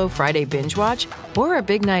solo Friday binge watch or a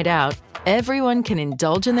big night out, everyone can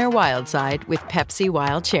indulge in their wild side with Pepsi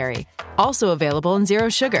Wild Cherry. Also available in Zero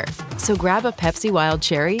Sugar. So grab a Pepsi Wild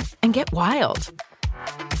Cherry and get wild.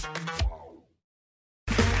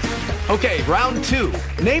 Okay, round two.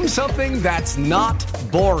 Name something that's not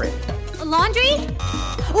boring. A laundry?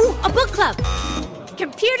 Ooh, a book club.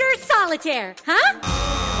 Computer solitaire, huh?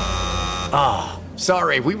 Ah,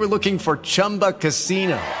 sorry, we were looking for Chumba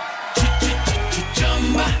Casino.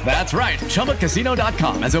 That's right,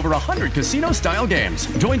 ChumbaCasino.com has over 100 casino-style games.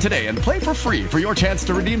 Join today and play for free for your chance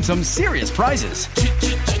to redeem some serious prizes.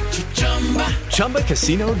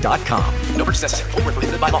 ChumbaCasino.com. No purchase necessary. Void where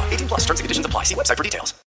prohibited by law. 18+ terms and conditions apply. See website for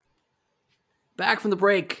details. Back from the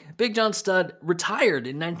break, Big John Studd retired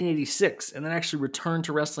in 1986 and then actually returned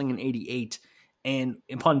to wrestling in 88. And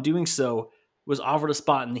upon doing so, was offered a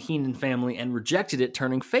spot in the Heenan family and rejected it,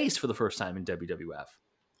 turning face for the first time in WWF.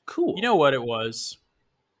 Cool. You know what it was?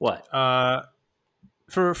 What?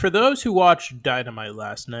 For those who watched Dynamite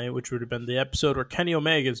last night, which would have been the episode where Kenny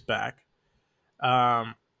Omega's back,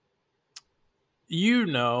 you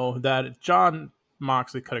know that John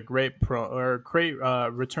Moxley cut a great return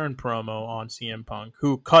promo on CM Punk,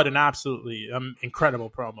 who cut an absolutely incredible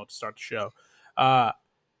promo to start the show,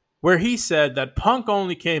 where he said that Punk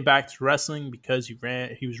only came back to wrestling because he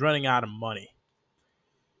was running out of money.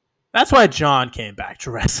 That's why John came back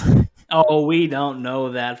to wrestling. Oh, we don't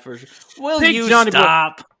know that for sure. Will Big you Johnny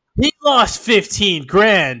stop? He lost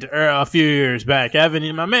 $15,000 a few years back,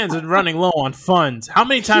 Evan. My man's running low on funds. How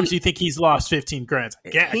many times do you think he's lost $15,000? I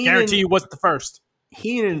guarantee you wasn't the first.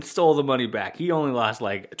 Heenan stole the money back. He only lost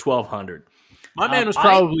like $1,200. My man was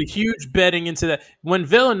probably huge betting into that. When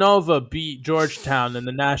Villanova beat Georgetown in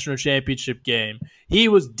the national championship game, he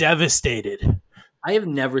was devastated. I have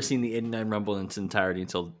never seen the 89 Rumble in its entirety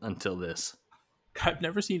until this. I've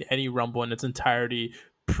never seen any Rumble in its entirety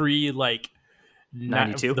pre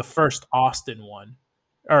 92? The first Austin one.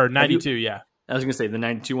 Or 92, yeah. I was going to say the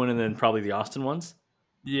 92 one and then probably the Austin ones.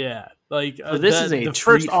 Yeah. The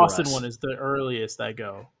first Austin one is the earliest I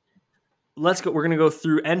go. Let's go. We're going to go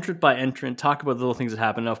through entrant by entrant, talk about the little things that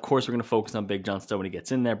happen. Now, of course, we're going to focus on Big John Studd when he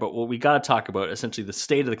gets in there, but what we got to talk about, essentially, the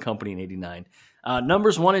state of the company in 89.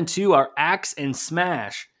 Numbers 1 and 2 are Axe and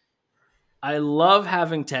Smash. I love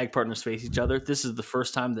having tag partners face each other. This is the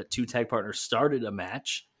first time that two tag partners started a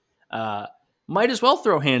match. Might as well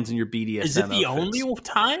throw hands in your BDSM. Is it the outfits. only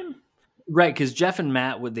time? Right, because Jeff and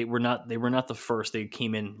Matt they were not the first. They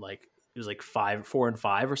came in it was 4 and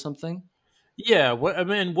 5 or something. Yeah,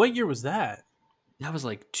 what year was that? That was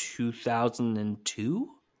 2002.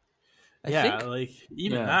 I think.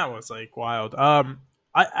 That was wild.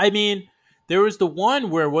 I mean, there was the one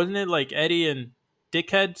where wasn't it Eddie and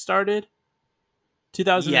Dickhead started?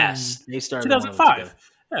 2000. Yes, they started 2005.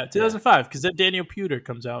 Yeah, 2005 because then Daniel Pewter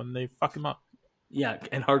comes out and they fuck him up. Yeah,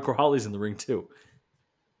 and Hardcore Holly's in the ring too.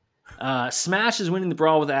 Smash is winning the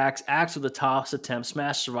brawl with Axe. Axe with a toss attempt.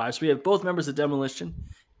 Smash survives. We have both members of Demolition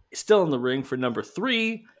still in the ring for number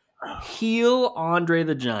 3. Heel Andre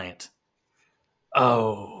the Giant.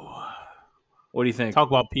 Oh. What do you think? Talk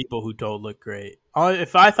about people who don't look great.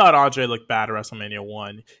 If I thought Andre looked bad at WrestleMania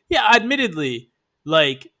 1, yeah, admittedly,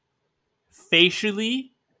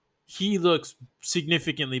 facially, he looks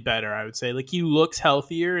significantly better, I would say. He looks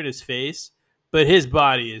healthier in his face, but his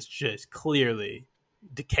body is just clearly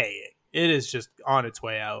decaying. It is just on its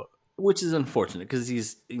way out. Which is unfortunate because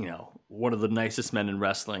he's, one of the nicest men in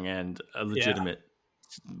wrestling and a legitimate,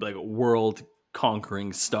 world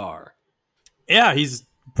conquering star. Yeah, he's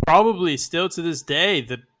probably still to this day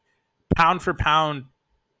the pound for pound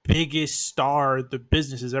biggest star the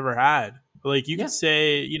business has ever had. You could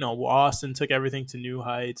say, Austin took everything to new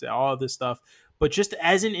heights, all of this stuff. But just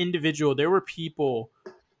as an individual, there were people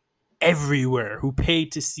everywhere who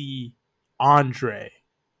paid to see Andre.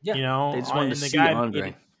 Yeah, they just wanted to see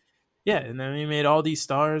Andre. And then he made all these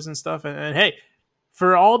stars and stuff. And hey,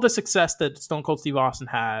 for all the success that Stone Cold Steve Austin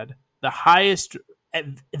had,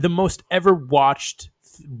 the most ever watched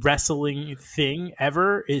wrestling thing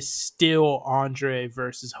ever is still Andre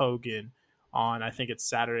versus Hogan on, I think it's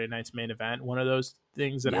Saturday night's main event. One of those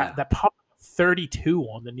things that popped 32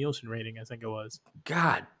 on the Nielsen rating, I think it was.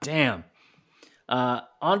 God damn.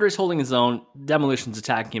 Andre's holding his own. Demolition's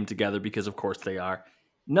attacking him together because, of course, they are.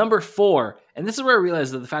 Number 4, and this is where I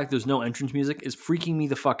realized that the fact there's no entrance music is freaking me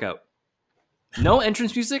the fuck out. No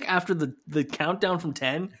entrance music after the countdown from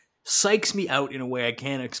 10 psychs me out in a way I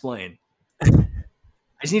can't explain. I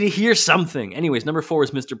just need to hear something. Anyways, number 4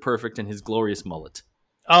 is Mr. Perfect and his glorious mullet.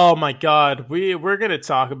 Oh my God, we're gonna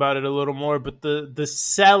talk about it a little more, but the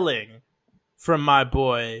selling from my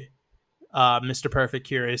boy, Mr. Perfect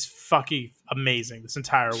here is fucking amazing this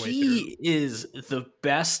entire way through. He is the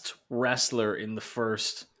best wrestler in the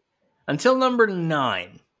first until number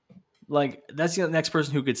 9. That's the next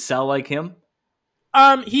person who could sell like him.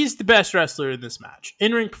 He's the best wrestler in this match.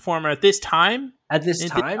 In-ring performer at this time.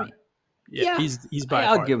 Yeah, he's by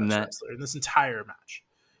far the best wrestler in this entire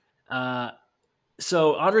match.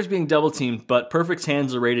 So Andre's being double teamed, but Perfect's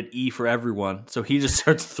hands are rated E for everyone. So he just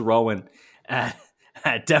starts throwing at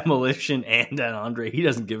Demolition and at Andre. He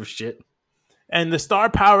doesn't give a shit. And the star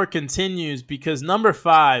power continues because number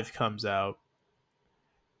 5 comes out.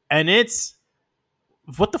 And it's...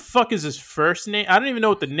 What the fuck is his first name? I don't even know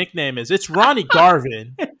what the nickname is. It's Ronnie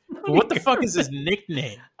Garvin. What the fuck is his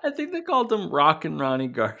nickname? I think they called him Rockin' Ronnie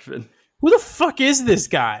Garvin. Who the fuck is this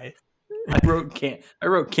guy? I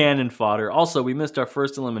wrote cannon fodder. Also, we missed our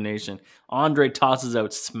first elimination. Andre tosses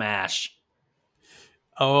out Smash.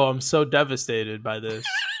 Oh, I'm so devastated by this.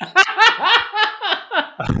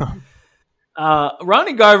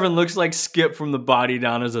 Ronnie Garvin looks like Skip from the Body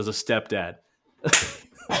Donnas as a stepdad.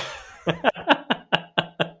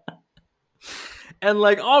 And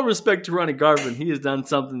all respect to Ronnie Garvin, he has done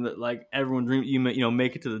something that everyone dreams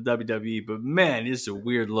make it to the WWE. But man, it's a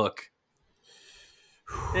weird look.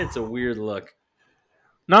 It's a weird look.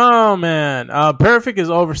 No, man. Perfect is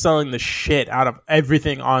overselling the shit out of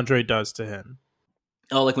everything Andre does to him.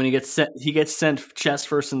 Oh, when he gets sent chest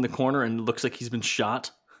first in the corner and looks like he's been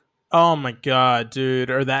shot. Oh my God, dude.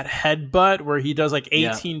 Or that headbutt where he does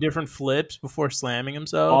 18 different flips before slamming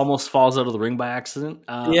himself. Almost falls out of the ring by accident.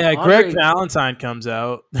 Greg Valentine comes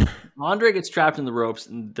out. Andre gets trapped in the ropes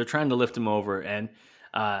and they're trying to lift him over. And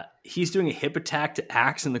He's doing a hip attack to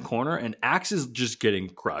Axe in the corner, and Axe is just getting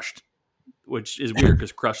crushed, which is weird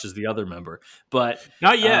because Crush is the other member. But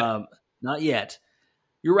Not yet. Not yet.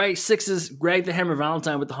 You're right. Sixes, Greg the Hammer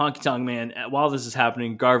Valentine with the Honky Tonk Man. While this is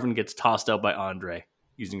happening, Garvin gets tossed out by Andre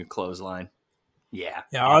using a clothesline. Yeah.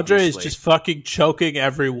 Andre is obviously. just fucking choking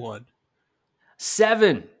everyone.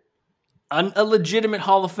 7. A legitimate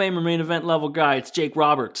Hall of Famer main event level guy. It's Jake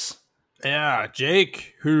Roberts. Yeah,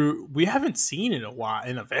 Jake, who we haven't seen in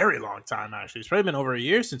a very long time, actually. It's probably been over a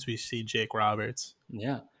year since we've seen Jake Roberts.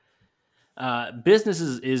 Yeah. Business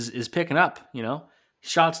is picking up,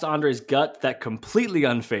 Shots to Andre's gut that completely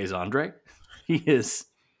unfaze Andre.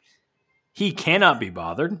 He cannot be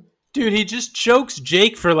bothered. Dude, he just chokes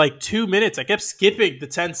Jake for like 2 minutes. I kept skipping the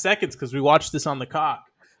 10 seconds because we watched this on the cock.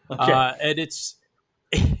 Okay. And it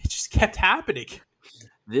just kept happening.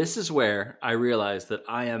 This is where I realized that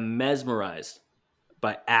I am mesmerized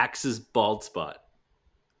by Axe's bald spot.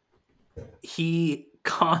 He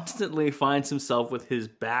constantly finds himself with his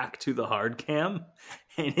back to the hard cam,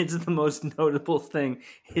 and it's the most notable thing.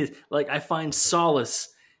 I find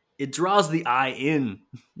solace. It draws the eye in,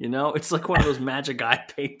 It's like one of those magic eye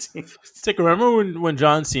paintings. It's like, remember when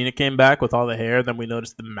John Cena came back with all the hair, then we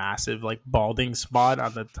noticed the massive balding spot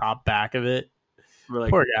on the top back of it? We're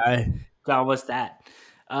like, poor guy. God, what's that?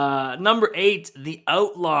 Number 8, the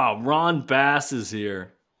Outlaw. Ron Bass is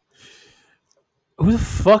here. Who the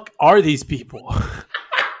fuck are these people?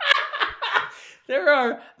 There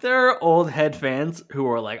are old head fans who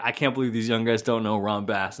are like, I can't believe these young guys don't know Ron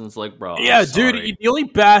Bass. And it's like, bro, yeah, dude, the only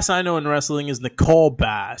Bass I know in wrestling is Nicole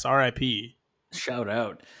Bass, R.I.P. Shout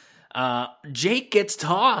out. Jake gets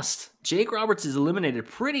tossed. Jake Roberts is eliminated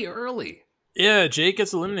pretty early. Yeah, Jake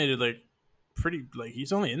gets eliminated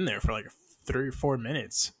he's only in there for 3 or 4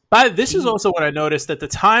 minutes. But this is also what I noticed, that the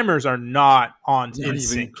timers are not in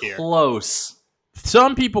sync here. Close.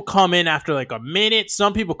 Some people come in after a minute.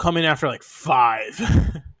 Some people come in after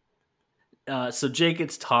 5. So Jake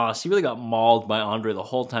gets tossed. He really got mauled by Andre the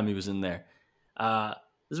whole time he was in there. This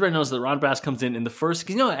is where I noticed that Ron Bass comes in the first,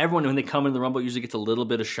 because everyone when they come in the Rumble usually gets a little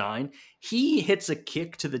bit of shine. He hits a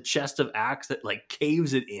kick to the chest of Axe that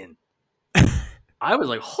caves it in. I was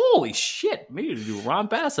like, holy shit, maybe to do a Ron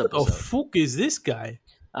Bass episode. Oh, fuck is this guy?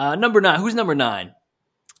 Number 9. Who's number 9?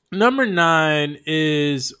 Number 9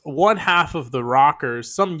 is one half of the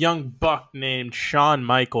Rockers, some young buck named Shawn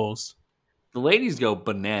Michaels. The ladies go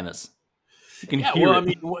bananas. You can hear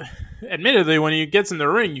it. Admittedly, when he gets in the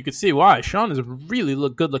ring, you can see why. Shawn is a really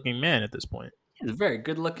good-looking man at this point. He's a very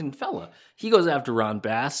good-looking fella. He goes after Ron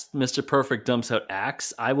Bass. Mr. Perfect dumps out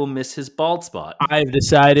Axe. I will miss his bald spot. I've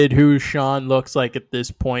decided who Shawn looks like at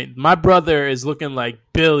this point. My brother is looking like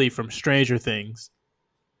Billy from Stranger Things.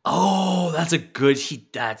 Oh, that's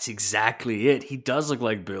that's exactly it. He does look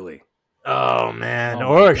like Billy. Oh, man.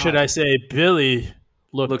 Or should I say Billy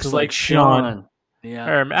looks like Shawn. Yeah.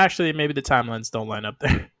 Or actually, maybe the timelines don't line up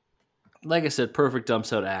there. Like I said, Perfect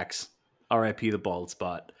dumps out Axe. R.I.P. the bald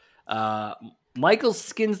spot. Michaels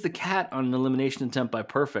skins the cat on an elimination attempt by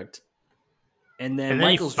Perfect. And then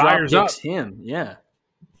Michaels drop kicks him. Yeah.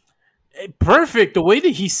 Perfect. The way that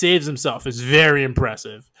he saves himself is very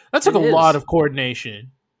impressive. That took a lot of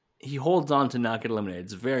coordination. He holds on to not get eliminated.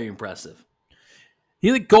 It's very impressive.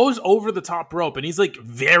 He goes over the top rope and he's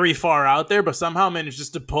very far out there, but somehow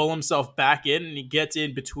manages to pull himself back in, and he gets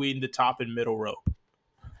in between the top and middle rope.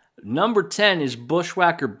 Number 10 is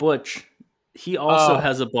Bushwhacker Butch. He also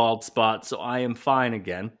has a bald spot, so I am fine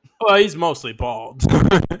again. Well, he's mostly bald.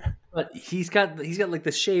 But he's got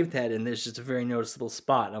the shaved head, and there's just a very noticeable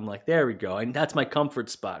spot. And I'm like, there we go. And that's my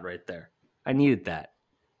comfort spot right there. I needed that.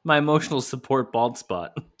 My emotional support bald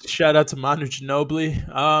spot. Shout out to Manu Ginobili.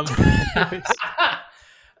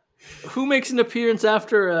 Who makes an appearance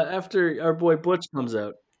after our boy Butch comes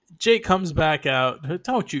out? Jake comes back out.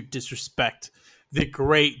 Don't you disrespect the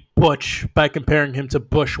great Butch by comparing him to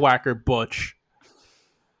Bushwhacker Butch.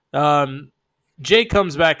 Jake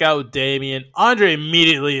comes back out with Damien. Andre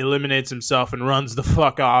immediately eliminates himself and runs the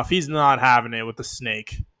fuck off. He's not having it with the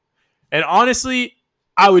snake. And honestly,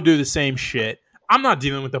 I would do the same shit. I'm not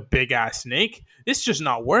dealing with a big-ass snake. It's just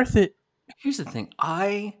not worth it. Here's the thing.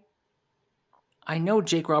 I know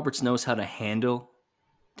Jake Roberts knows how to handle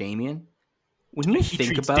Damien. When you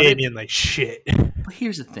think about Damien like shit. But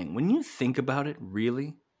here's the thing. When you think about it,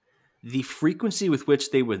 really, the frequency with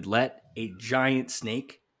which they would let a giant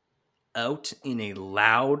snake out in a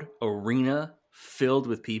loud arena filled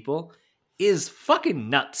with people is fucking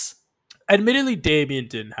nuts. Admittedly, Damien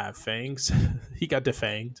didn't have fangs. He got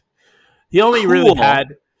defanged. He only really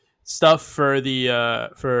had stuff for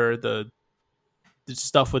the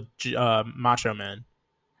stuff with Macho Man.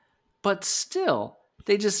 But still,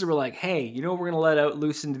 They just were like, hey, you know what we're going to let out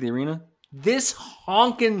loose into the arena? This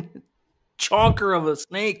honking chonker of a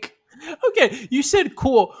snake. Okay, you said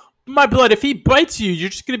cool. My blood, if he bites you, you're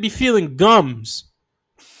just going to be feeling gums.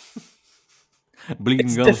 Bleeding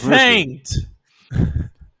It's gums. defanged.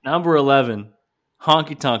 Number 11,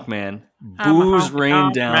 Honky Tonk Man. Boos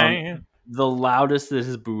rain down. Man. The loudest that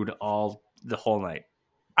has booed the whole night.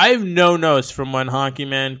 I have no notes from when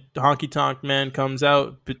Honky Tonk Man comes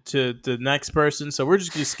out to the next person, so we're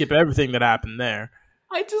just going to skip everything that happened there.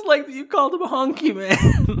 I just like that you called him Honky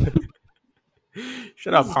Man.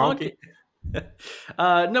 Shut up, Honky.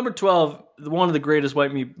 Number 12, one of the greatest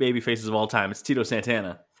white meat baby faces of all time. It's Tito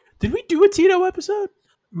Santana. Did we do a Tito episode?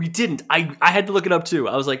 We didn't. I had to look it up too.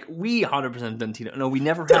 I was like, we 100% done Tito. No, we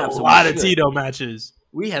never Did have. a lot of Tito matches.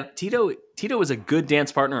 We have Tito. Tito was a good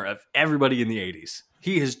dance partner of everybody in the 80s.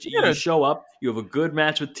 You show up, you have a good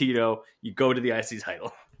match with Tito, you go to the IC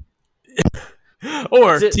title.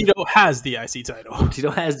 Or Tito has the IC title. Tito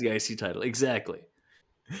has the IC title, exactly.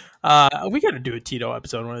 We got to do a Tito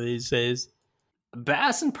episode one of these days.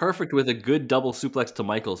 Bass and Perfect with a good double suplex to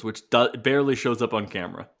Michaels, which barely shows up on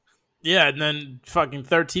camera. Yeah, and then fucking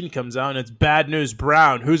 13 comes out, and it's Bad News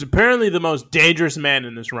Brown, who's apparently the most dangerous man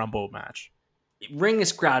in this Rumble match. Ring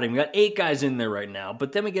is crowding. We got 8 guys in there right now,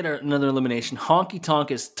 but then we get another elimination. Honky Tonk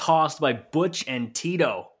is tossed by Butch and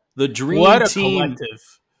Tito. The dream team.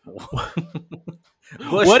 Collective.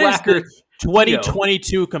 What is the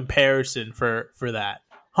 2022 comparison for that?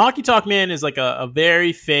 Honky Tonk Man is like a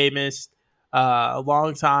very famous,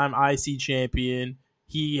 long-time IC champion.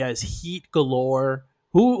 He has heat galore.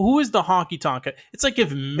 Who is the Honky Tonk? It's like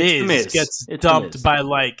if Miz gets dumped by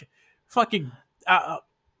like fucking...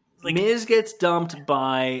 Miz gets dumped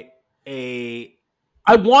by a...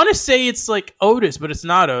 I want to say it's like Otis, but it's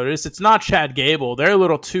not Otis. It's not Chad Gable. They're a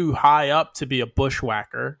little too high up to be a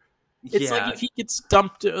bushwhacker. It's like if he gets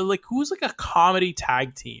dumped, like who's like a comedy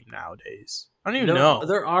tag team nowadays? I don't even know.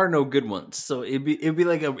 There are no good ones. So it'd be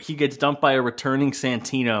like he gets dumped by a returning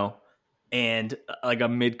Santino and like a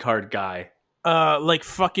mid-card guy. Like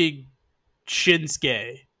fucking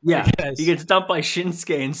Shinsuke. Yeah, he gets dumped by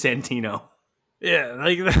Shinsuke and Santino. Yeah,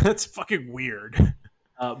 like that's fucking weird.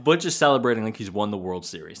 Butch is celebrating like he's won the World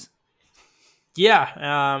Series.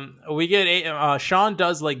 Yeah, we get Sean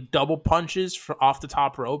does like double punches off the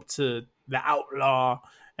top rope to the Outlaw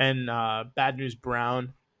and Bad News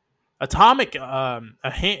Brown. Atomic,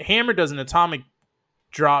 Hammer does an atomic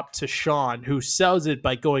drop to Sean, who sells it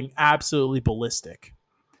by going absolutely ballistic.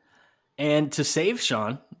 And to save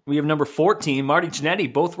Sean, we have number 14, Marty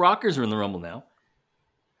Jannetty. Both Rockers are in the Rumble now.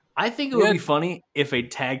 I think it would be funny if a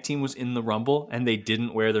tag team was in the Rumble and they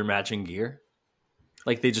didn't wear their matching gear.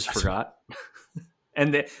 Like they just forgot.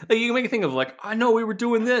 And you can make a thing of like, I know we were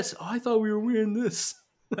doing this. Oh, I thought we were wearing this.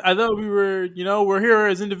 I thought we were, we're here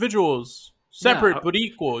as individuals. Separate but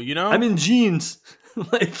equal, I'm in jeans.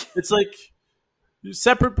 It's like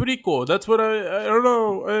separate but equal. That's what I don't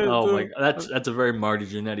know. My God. That's a very Marty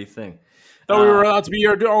Jannetty thing. Thought we were allowed to be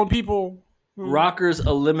our own people. Rockers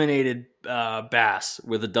eliminated Bass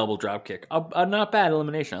with a double drop kick. A not bad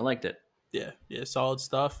elimination. I liked it. Yeah, solid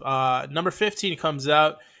stuff. Number 15 comes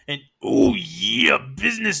out, and oh yeah,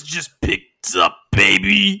 business just picked up,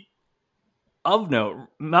 baby. Of note,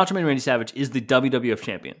 Macho Man Randy Savage is the WWF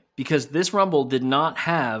champion because this Rumble did not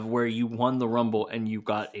have where you won the Rumble and you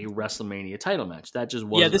got a WrestleMania title match. That just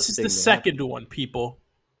wasn't. Yeah, this is the second one, people.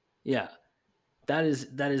 Yeah, that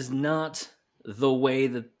is not the way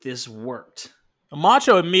that this worked.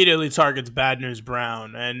 Macho immediately targets Bad News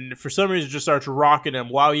Brown, and for some reason just starts rocking him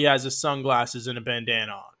while he has his sunglasses and a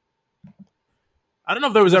bandana on. I don't know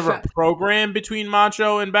if there was ever a program between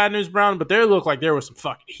Macho and Bad News Brown, but there looked like there was some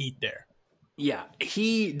fucking heat there. Yeah,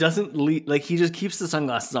 he doesn't he just keeps the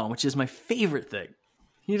sunglasses on, which is my favorite thing.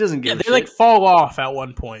 He doesn't give a shit. They fall off at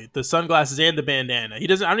one point, the sunglasses and the bandana. I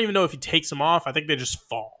don't even know if he takes them off. I think they just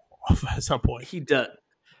fall off at some point. He does.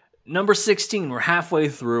 Number 16, we're halfway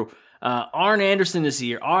through. Arn Anderson is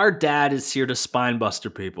here. Our dad is here to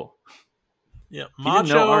spinebuster people. Yeah,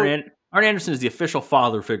 Macho. Arn Anderson is the official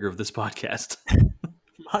father figure of this podcast.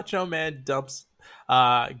 Macho Man dumps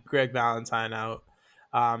Greg Valentine out.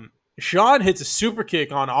 Sean hits a super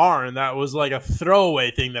kick on Arn. That was like a throwaway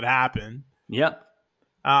thing that happened. Yep.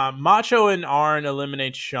 Macho and Arn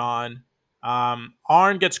eliminate Sean.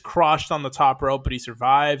 Arn gets crushed on the top rope, but he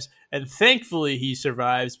survives. And thankfully he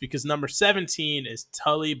survives because number 17 is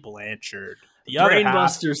Tully Blanchard. The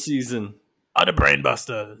Brainbuster season. Other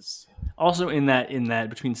Brainbusters. Also in that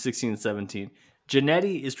between 16 and 17,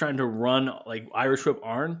 Jannetty is trying to run like Irish Whip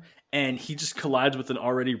Arn, and he just collides with an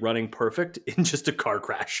already running Perfect in just a car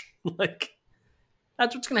crash. Like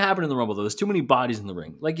That's what's going to happen in the Rumble, though. There's too many bodies in the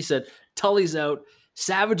ring. Like you said, Tully's out.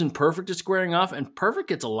 Savage and Perfect are squaring off, and Perfect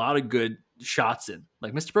gets a lot of good shots in.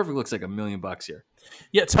 Like, Mr. Perfect looks like $1 million here.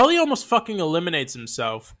 Yeah, Tully almost fucking eliminates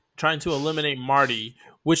himself trying to eliminate Marty,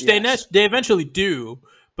 which they eventually do,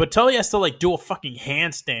 but Tully has to like do a fucking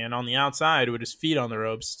handstand on the outside with his feet on the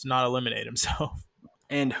ropes to not eliminate himself.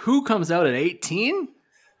 And who comes out at 18?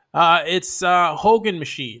 It's Hogan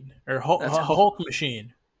Machine, or Hulk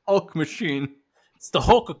Machine. Hulk Machine. It's the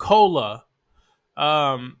Hulk-a-Cola,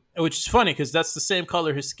 which is funny because that's the same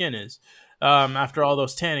color his skin is after all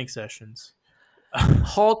those tanning sessions.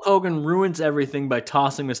 Hulk Hogan ruins everything by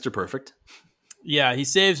tossing Mr. Perfect. Yeah, he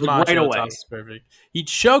saves Macho right away. Perfect. He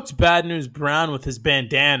choked Bad News Brown with his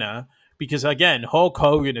bandana because, again, Hulk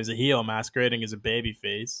Hogan is a heel masquerading as a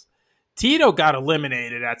babyface. Tito got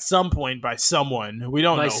eliminated at some point by someone. We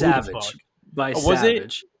don't know Savage. Who the fuck. By was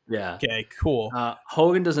Savage. It? Yeah. Okay, cool.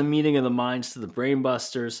 Hogan does a meeting of the minds to the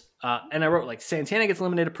Brainbusters. And I wrote, like, Santana gets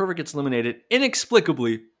eliminated, Perfect gets eliminated.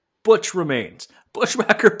 Inexplicably, Butch remains.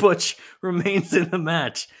 Bushwhacker Butch remains in the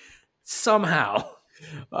match. Somehow.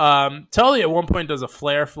 Tully at one point does a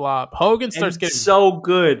flare flop. Hogan starts getting so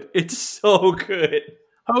good. It's so good.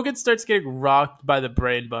 Hogan starts getting rocked by the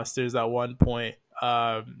Brainbusters at one point.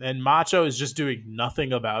 And Macho is just doing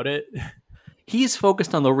nothing about it. He's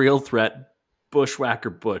focused on the real threat, Bushwhacker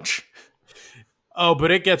Butch. Oh,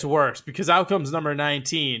 but it gets worse because out comes number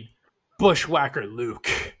 19, Bushwhacker Luke.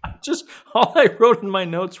 Just all I wrote in my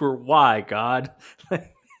notes were, why, God?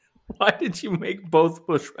 Like, why did you make both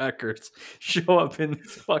Bushwhackers show up in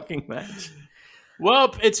this fucking match?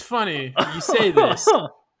 Well, it's funny. You say this.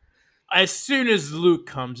 As soon as Luke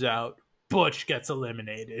comes out, Butch gets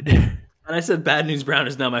eliminated. And I said Bad News Brown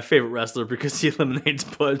is now my favorite wrestler because he eliminates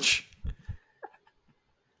Butch.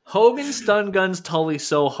 Hogan stun guns Tully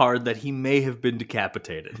so hard that he may have been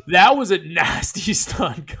decapitated. That was a nasty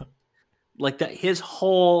stun gun. Like that, his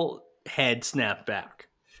whole head snapped back.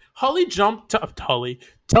 Tully jumps off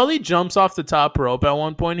the top rope at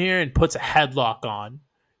one point here and puts a headlock on.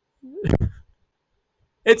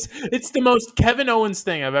 It's the most Kevin Owens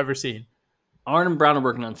thing I've ever seen. Arn and Brown are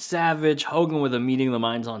working on Savage. Hogan with a meeting of the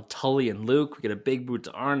minds on Tully and Luke. We get a big boot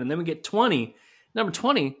to Arn, and then we get 20. Number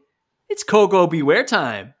 20, it's Coco Beware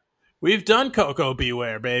time. We've done Coco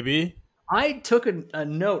Beware, baby. I took a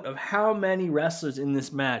note of how many wrestlers in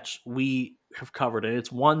this match we have covered, and it's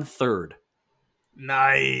 1/3.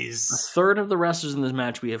 Nice. A third of the wrestlers in this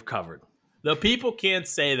match we have covered. The people can't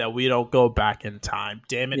say that we don't go back in time.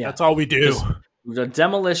 Damn it, that's all we do. We've done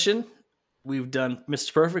Demolition. We've done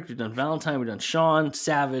Mr. Perfect. We've done Valentine. We've done Shawn,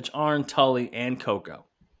 Savage, Arn, Tully, and Coco.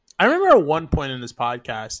 I remember at one point in this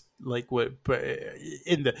podcast, like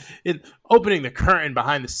in opening the curtain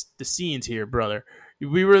behind the scenes here, brother.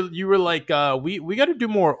 You were like, we got to do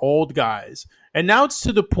more old guys, and now it's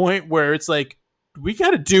to the point where it's like we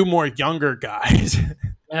got to do more younger guys.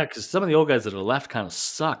 Yeah, because some of the old guys that are left kind of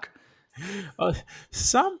suck.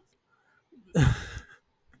 Some.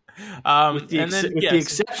 With the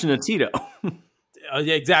exception of Tito.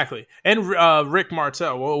 Yeah, exactly. And Rick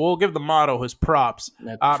Martel. We'll give the model his props.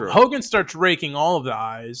 That's true. Hogan starts raking all of the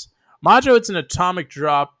eyes. Macho hits an atomic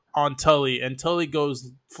drop on Tully, and Tully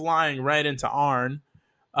goes flying right into Arn.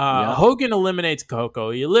 Hogan eliminates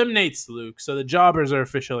Coco. He eliminates Luke, so the jobbers are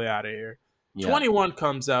officially out of here. 21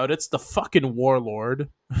 comes out. It's the fucking Warlord.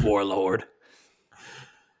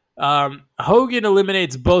 Hogan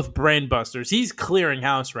eliminates both Brainbusters. He's clearing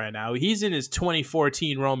house right now. He's in his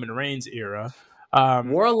 2014 Roman Reigns era.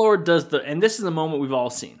 Warlord does and this is the moment we've all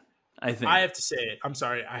seen, I think. I have to say it. I'm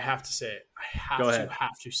sorry. I have to say it. Go ahead.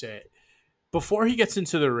 Have to say it. Before he gets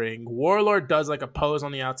into the ring, Warlord does like a pose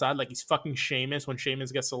on the outside, like he's fucking Sheamus when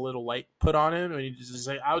Sheamus gets a little light put on him, and he just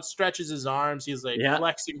like outstretches his arms. He's like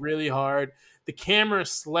flexing really hard. The camera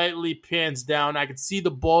slightly pans down. I can see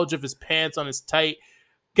the bulge of his pants on his tight.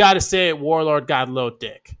 Gotta say it, Warlord got low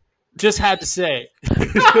dick. Just had to say it.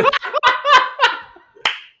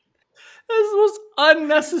 That's the most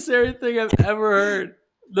unnecessary thing I've ever heard.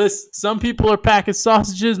 Listen, some people are packing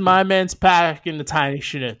sausages. My man's packing the tiny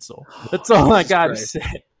schnitzel. That's all I got to say.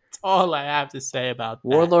 That's all I have to say about that.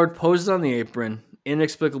 Warlord poses on the apron.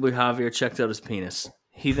 Inexplicably, Javier checked out his penis.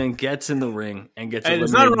 He then gets in the ring and gets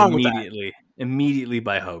eliminated immediately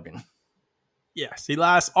by Hogan. Yes, he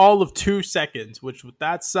lasts all of 2 seconds, which with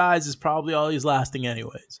that size is probably all he's lasting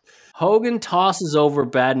anyways. Hogan tosses over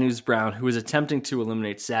Bad News Brown, who is attempting to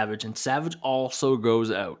eliminate Savage, and Savage also goes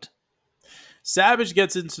out. Savage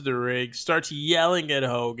gets into the ring, starts yelling at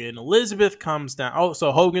Hogan. Elizabeth comes down. Oh,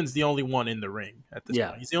 so Hogan's the only one in the ring at this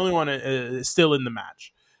point. He's the only one still in the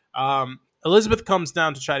match. Elizabeth comes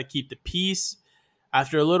down to try to keep the peace.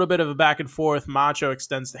 After a little bit of a back and forth, Macho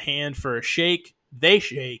extends the hand for a shake. They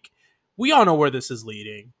shake. We all know where this is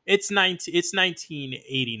leading. It's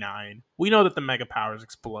 1989. We know that the Mega Powers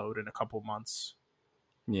explode in a couple months.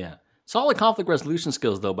 Yeah. Solid conflict resolution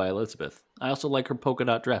skills, though, by Elizabeth. I also like her polka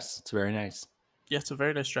dot dress. It's very nice. Yeah, it's a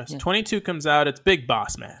very nice dress. Yeah. 22 comes out. It's Big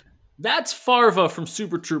Boss Man. That's Farva from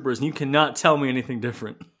Super Troopers, and you cannot tell me anything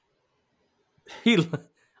different.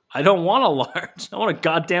 I don't want a large. I want a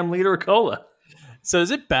goddamn liter of cola. So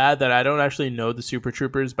is it bad that I don't actually know the Super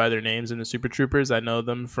Troopers by their names in the Super Troopers? I know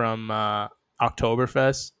them from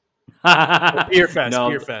Oktoberfest. Beer Fest. No,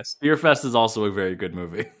 Beer Fest. Beer Fest is also a very good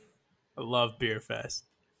movie. I love Beer Fest.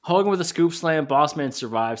 Hogan with a scoop slam. Bossman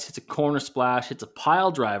survives. Hits a corner splash. Hits a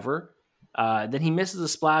pile driver. Then he misses a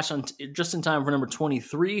splash just in time for number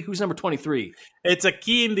 23. Who's number 23? It's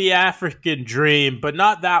Akeem the African Dream, but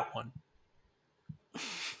not that one.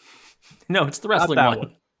 No, it's the wrestling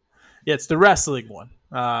one. Yeah, it's the wrestling one.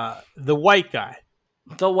 The white guy.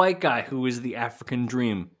 The white guy who is the African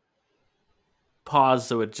Dream. Pause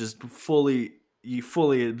so it just you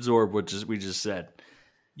fully absorb what we just said.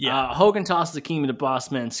 Yeah. Hogan tosses Akeem into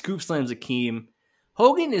Bossman, scoop slams Akeem.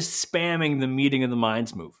 Hogan is spamming the meeting of the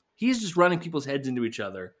minds move. He's just running people's heads into each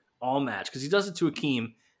other all match because he does it to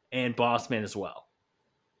Akeem and Bossman as well.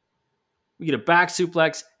 We get a back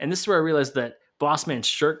suplex, and this is where I realized that Bossman's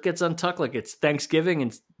shirt gets untucked like it's Thanksgiving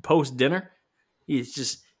and post dinner. He's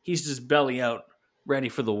just belly out, ready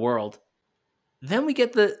for the world. Then we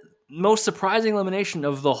get the most surprising elimination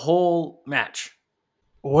of the whole match.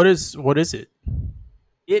 What is it?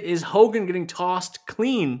 It is Hogan getting tossed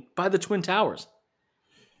clean by the Twin Towers.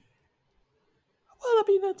 Well, I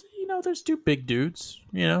mean, that's, there's two big dudes,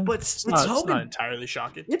 But it's Hogan. It's not entirely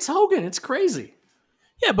shocking. It's Hogan. It's crazy.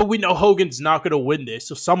 Yeah, but we know Hogan's not going to win this,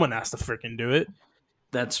 so someone has to freaking do it.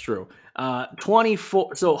 That's true.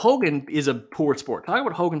 24. So Hogan is a poor sport. Talk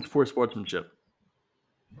about Hogan's poor sportsmanship.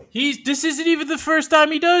 This isn't even the first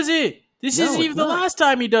time he does it. This isn't even the last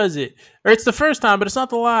time he does it. Or it's the first time, but it's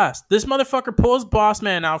not the last. This motherfucker pulls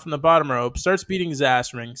Bossman out from the bottom rope, starts beating his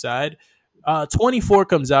ass ringside. 24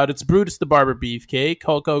 comes out. It's Brutus the Barber Beefcake,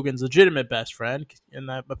 Hulk Hogan's legitimate best friend,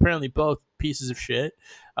 and apparently both pieces of shit.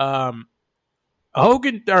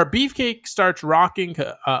 Beefcake starts rocking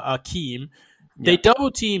Akeem. They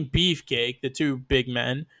double team Beefcake, the two big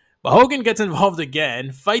men. But Hogan gets involved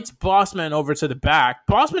again, fights Bossman over to the back.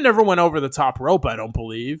 Bossman never went over the top rope, I don't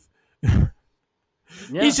believe.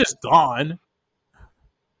 He's just gone.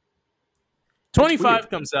 25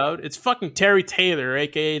 comes out. It's fucking Terry Taylor,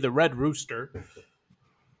 a.k.a. the Red Rooster.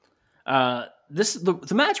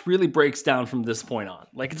 The match really breaks down from this point on.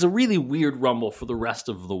 Like, it's a really weird Rumble for the rest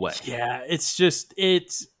of the way. Yeah,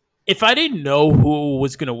 if I didn't know who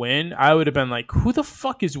was going to win, I would have been like, who the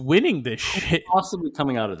fuck is winning this shit? Possibly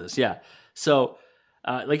coming out of this, yeah. So,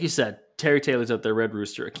 like you said, Terry Taylor's out there, Red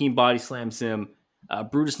Rooster. Akeem body slams him.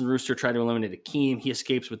 Brutus and Rooster try to eliminate Akeem. He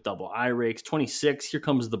escapes with double eye rakes. 26, here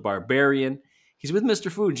comes the Barbarian. He's with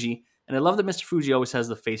Mr. Fuji, and I love that Mr. Fuji always has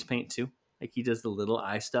the face paint, too. Like, he does the little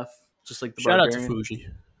eye stuff, just like the Barbarian. Shout out to Fuji.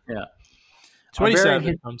 Yeah.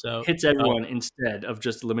 27 comes out. Hits everyone instead of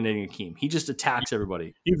just eliminating Akeem. He just attacks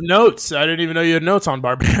everybody. You have notes. I didn't even know you had notes on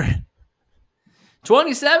Barbarian.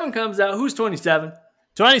 27 comes out. Who's 27?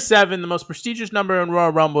 27, the most prestigious number in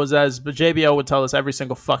Royal Rumble is, as JBL would tell us every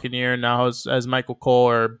single fucking year, and now as Michael Cole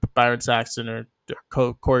or Byron Saxton or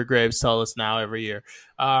Corey Graves tell us now every year.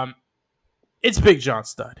 It's Big John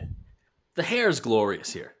Studd. The hair is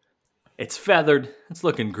glorious here. It's feathered. It's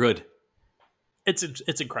looking good.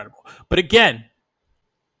 It's incredible. But again,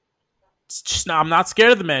 it's just I'm not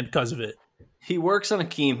scared of the man because of it. He works on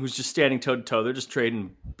Akeem, who's just standing toe-to-toe. They're just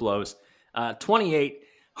trading blows. 28,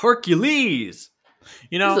 Hercules.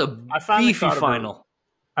 I finally beefy final.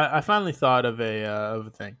 I finally thought of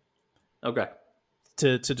a thing. Okay.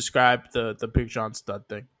 To describe the Big John Studd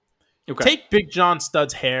thing. Okay. Take Big John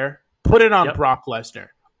Studd's hair, put it on Brock Lesnar.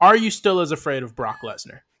 Are you still as afraid of Brock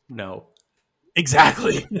Lesnar? No.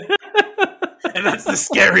 Exactly. And that's the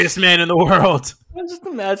scariest man in the world. I'm just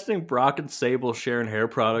imagining Brock and Sable sharing hair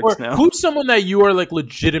products now. Who's someone that you are like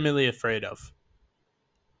legitimately afraid of?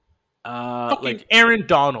 Like Aaron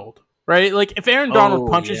Donald. Right? Like, if Aaron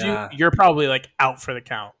Donald punches you, you're probably, like, out for the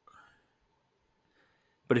count.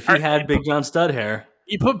 But if he had Big John Studd hair...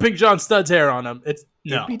 You put Big John Studd's hair on him, it'd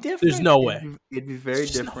be different. There's no way. It'd be very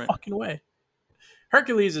different. No fucking way.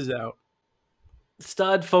 Hercules is out.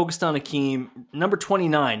 Studd focused on Akeem. Number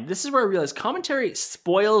 29. This is where I realized commentary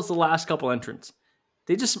spoils the last couple entrants.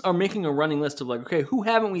 They just are making a running list of, like, okay, who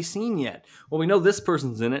haven't we seen yet? Well, we know this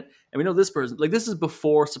person's in it, and we know this person. Like, this is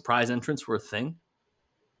before surprise entrants were a thing.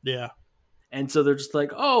 Yeah. And so they're just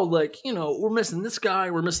like, oh, like, we're missing this guy,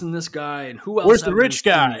 and who else? Where's the rich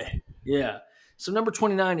guy? Yeah. So number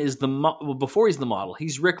 29 is before he's the model,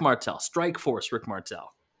 he's Rick Martel, Strike Force Rick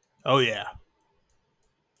Martel. Oh, yeah.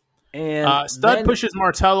 And Stud pushes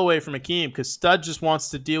Martel away from Akeem because Stud just wants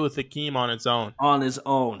to deal with Akeem on its own. On his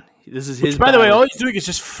own. This is his By the way, all he's doing is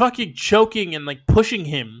just fucking choking and like pushing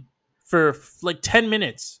him for like 10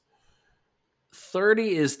 minutes.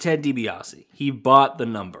 30 is Ted DiBiase. He bought the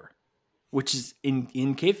number, which is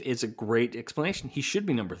in case it's a great explanation. He should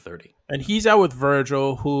be number 30. And he's out with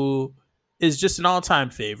Virgil, who is just an all-time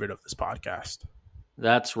favorite of this podcast.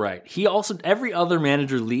 That's right. He also, every other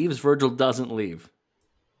manager leaves, Virgil doesn't leave.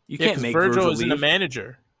 You can't make Virgil isn't leave. a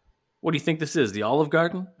manager. What do you think this is? The Olive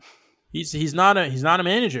Garden? He's not a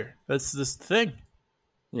manager. That's this thing.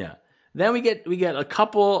 Yeah. Then we get a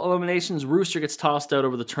couple eliminations. Rooster gets tossed out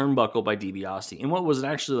over the turnbuckle by DiBiase in what was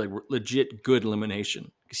actually like legit good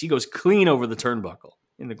elimination because he goes clean over the turnbuckle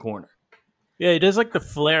in the corner. Yeah, he does like the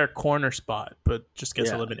Flair corner spot, but just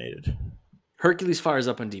gets eliminated. Hercules fires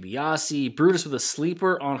up on DiBiase. Brutus with a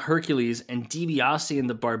sleeper on Hercules, and DiBiase and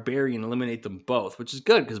the Barbarian eliminate them both, which is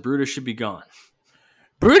good because Brutus should be gone.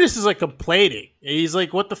 Brutus is like complaining. He's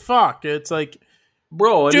like, "What the fuck?" It's like,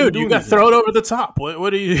 bro, dude, you got thrown over the top.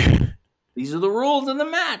 What are you? These are the rules in the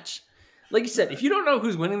match. Like you said, if you don't know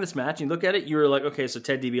who's winning this match, and you look at it, you're like, okay, so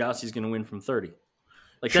Ted DiBiase is going to win from 30.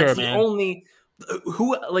 Like that's the only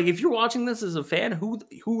who. Like if you're watching this as a fan, who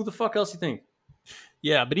the fuck else you think?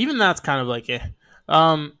 Yeah, but even that's kind of like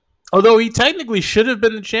although he technically should have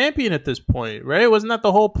been the champion at this point, right? Wasn't that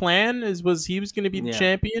the whole plan? Was he was going to be the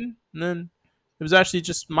champion, and then it was actually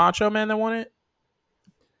just Macho Man that won it?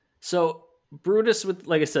 So Brutus with,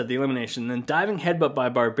 like I said, the elimination, then diving headbutt by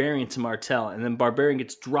Barbarian to Martel, and then Barbarian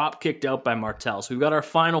gets drop kicked out by Martel. So we've got our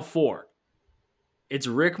final four. It's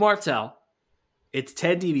Rick Martel, it's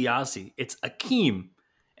Ted DiBiase, it's Akeem,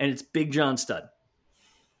 and it's Big John Studd.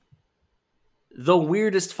 The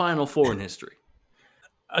weirdest final four in history.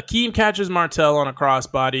 Akeem catches Martel on a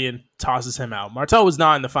crossbody and tosses him out. Martel was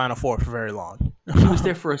not in the final four for very long. He was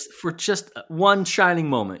there for just one shining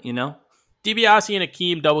moment, DiBiase and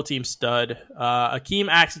Akeem double team Stud. Akeem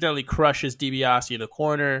accidentally crushes DiBiase in the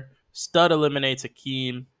corner. Stud eliminates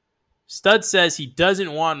Akeem. Stud says he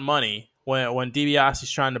doesn't want money when DiBiase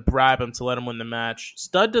is trying to bribe him to let him win the match.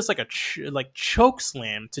 Stud does like a choke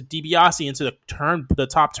slam to DiBiase into the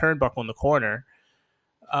top turnbuckle in the corner.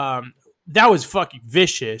 That was fucking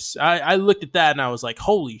vicious. I looked at that and I was like,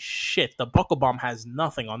 holy shit, the buckle bomb has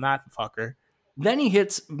nothing on that fucker. Then he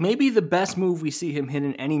hits maybe the best move we see him hit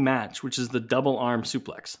in any match, which is the double arm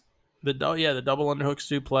suplex. The double underhook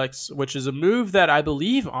suplex, which is a move that I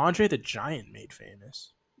believe Andre the Giant made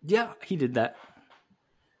famous. Yeah, he did that.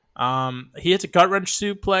 He hits a gut wrench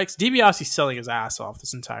suplex. DiBiase's selling his ass off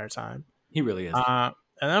this entire time. He really is. And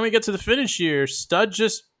then we get to the finish here. Stud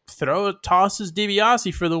just tosses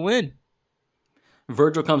DiBiase for the win.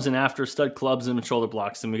 Virgil comes in after. Stud clubs him and shoulder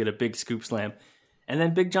blocks him. We get a big scoop slam. And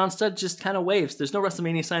then Big John Studd just kind of waves. There's no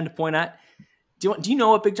WrestleMania sign to point at. Do you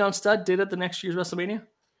know what Big John Studd did at the next year's WrestleMania?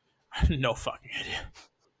 No fucking idea.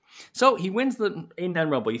 So he wins the 89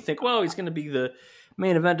 Rumble. You think, well, he's going to be the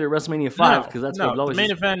main eventer at WrestleMania 5 because that's what always the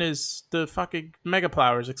main event is the fucking Mega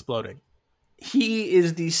Powers exploding. He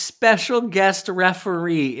is the special guest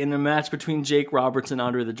referee in a match between Jake Roberts and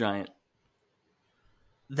Andre the Giant.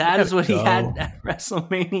 That is what he had at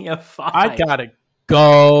WrestleMania 5. I gotta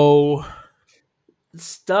go.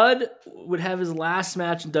 Stud would have his last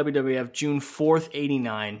match in WWF June 4th,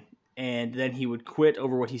 89, and then he would quit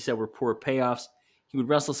over what he said were poor payoffs. He would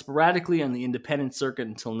wrestle sporadically on the independent circuit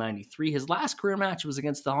until 93. His last career match was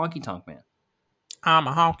against the Honky Tonk Man. I'm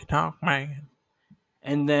a Honky Tonk Man.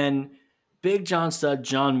 And then Big John Studd,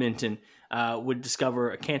 John Minton, would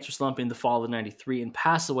discover a cancer slump in the fall of 93 and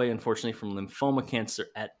pass away, unfortunately, from lymphoma cancer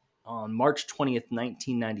on March 20th,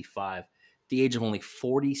 1995, at the age of only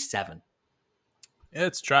 47.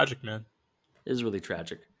 It's tragic, man. It is really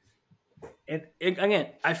tragic. And again,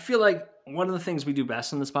 I feel like one of the things we do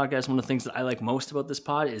best on this podcast, one of the things that I like most about this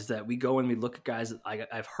pod is that we go and we look at guys that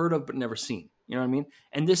I've heard of but never seen. You know what I mean?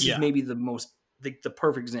 And this is maybe the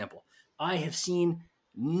perfect example. I have seen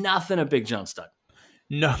nothing of Big John Studd.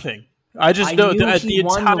 Nothing. I just know that he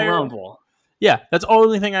won the Rumble. Yeah, that's the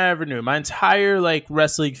only thing I ever knew. My entire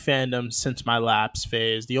wrestling fandom since my lapse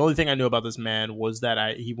phase, the only thing I knew about this man was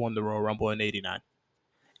that he won the Royal Rumble in '89.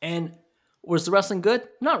 And was the wrestling good?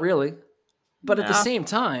 Not really. But at the same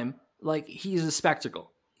time, he's a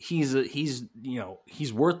spectacle. He's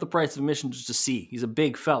worth the price of admission just to see. He's a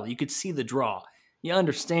big fella. You could see the draw. You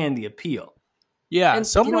understand the appeal. Yeah, and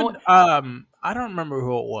someone I don't remember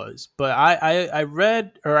who it was, but I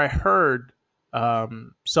read or I heard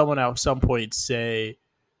someone at some point say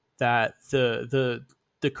that the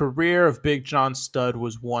career of Big John Studd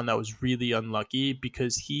was one that was really unlucky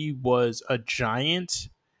because he was a giant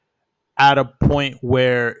at a point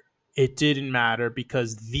where it didn't matter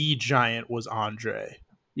because the giant was Andre.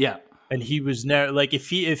 Yeah. And he was never like if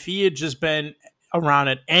he had just been around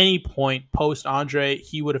at any point post Andre,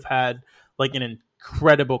 he would have had like an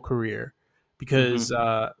incredible career because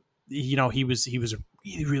he was a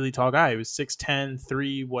really, really tall guy. He was 6'10",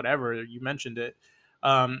 3, whatever, you mentioned it.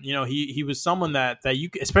 He was someone that you,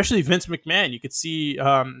 especially Vince McMahon, you could see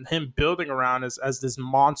him building around as this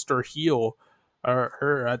monster heel,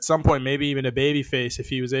 or at some point maybe even a baby face if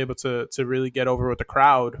he was able to really get over with the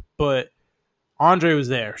crowd. But Andre was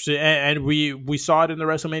there, so, and we saw it in the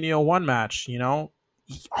WrestleMania 1 match.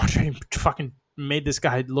 Andre fucking made this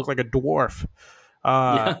guy look like a dwarf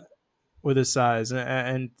with his size,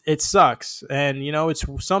 and it sucks. And it's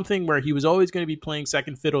something where he was always going to be playing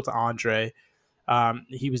second fiddle to Andre.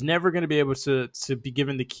 He was never going to be able to be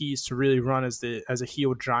given the keys to really run as a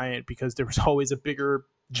heel giant because there was always a bigger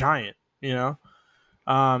giant, and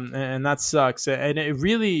that sucks. And it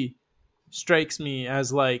really strikes me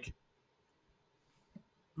as like,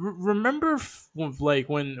 remember like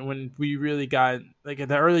when we really got like in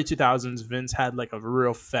the early 2000s, Vince had like a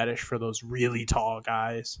real fetish for those really tall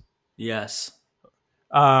guys. Yes.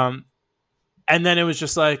 And then it was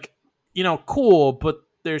just like, cool, but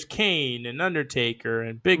there's Kane and Undertaker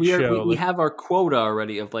and Big Show. We have our quota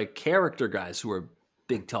already of like character guys who are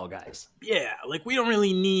big, tall guys. Yeah, like we don't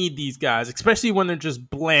really need these guys, especially when they're just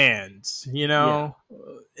bland,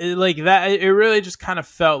 like that. It really just kind of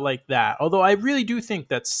felt like that. Although I really do think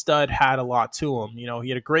that Studd had a lot to him. He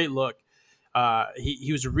had a great look.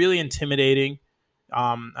 He was really intimidating.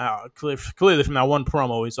 Clearly from that one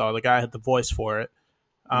promo we saw, the guy had the voice for it.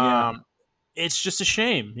 It's just a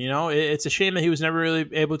shame, it's a shame that he was never really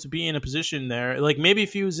able to be in a position there. Like maybe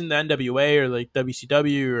if he was in the NWA or like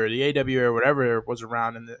WCW or the AW or whatever was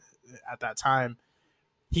around at that time,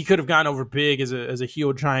 he could have gone over big as a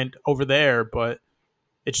heel giant over there, but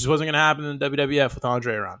it just wasn't going to happen in WWF with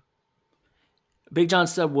Andre around. Big John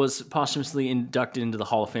Studd was posthumously inducted into the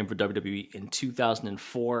Hall of Fame for WWE in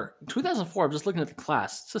 2004. 2004, I'm just looking at the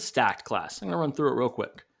class. It's a stacked class. I'm going to run through it real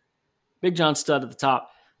quick. Big John Studd at the top.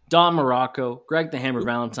 Don Morocco, Greg the Hammer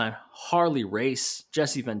Valentine, Harley Race,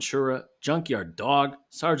 Jesse Ventura, Junkyard Dog,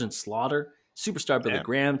 Sergeant Slaughter, Superstar Billy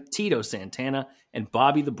Graham, Tito Santana, and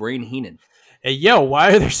Bobby the Brain Heenan. Hey, yo,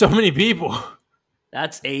 why are there so many people?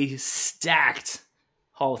 That's a stacked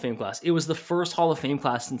Hall of Fame class. It was the first Hall of Fame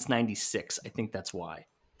class since 96. I think that's why.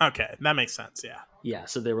 Okay, that makes sense, yeah. Yeah,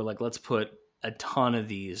 so they were like, let's put a ton of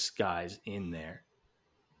these guys in there.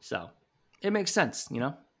 So it makes sense,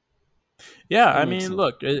 Yeah, I mean,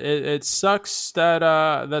 look, it sucks that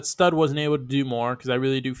that Studd wasn't able to do more because I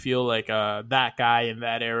really do feel like that guy in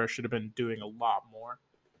that era should have been doing a lot more.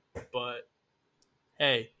 But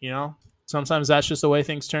hey, sometimes that's just the way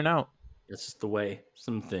things turn out. It's just the way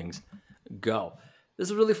some things go. This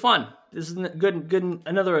is really fun. This is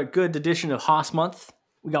another good edition of Haas Month.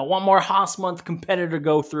 We got one more Haas Month competitor to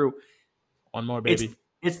go through. One more, baby.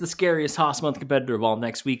 It's the scariest Haas Month competitor of all.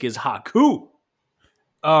 Next week is Haku.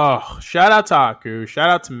 Oh, shout out to Haku. Shout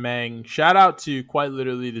out to Meng. Shout out to quite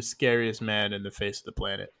literally the scariest man in the face of the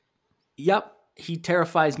planet. Yep. He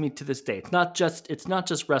terrifies me to this day. It's not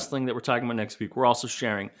just wrestling that we're talking about next week. We're also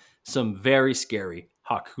sharing some very scary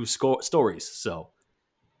Haku stories. So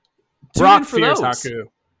Brock fears Haku.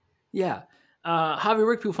 Yeah. Javi,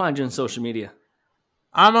 where can people find you on social media?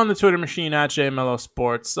 I'm on the Twitter machine at JMLO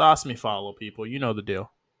Sports. Sauce me follow, people. You know the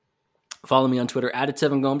deal. Follow me on Twitter at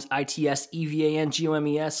 @7gomes,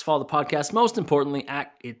 ITSEVANGOMES. Follow the podcast. Most importantly,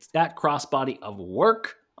 it's at Crossbody of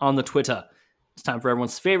Work on the Twitter. It's time for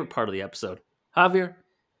everyone's favorite part of the episode. Javier,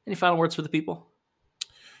 any final words for the people?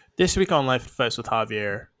 This week on Life Advice with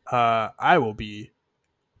Javier, I will be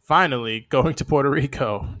finally going to Puerto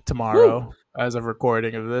Rico tomorrow. Woo! As of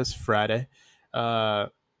recording of this, Friday.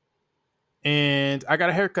 And I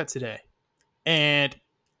got a haircut today. And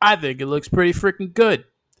I think it looks pretty freaking good.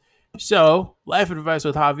 So, life advice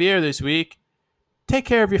with Javier this week: take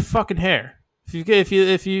care of your fucking hair. If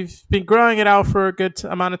you've been growing it out for a good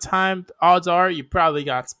amount of time, odds are you probably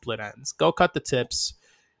got split ends. Go cut the tips.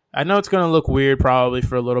 I know it's going to look weird probably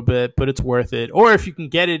for a little bit, but it's worth it. Or if you can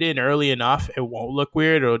get it in early enough, it won't look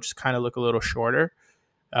weird. It'll just kind of look a little shorter,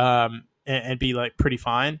 and be like pretty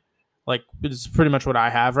fine. Like it's pretty much what I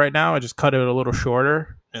have right now. I just cut it a little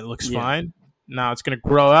shorter. And it looks fine. Now it's going to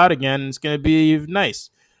grow out again. And it's going to be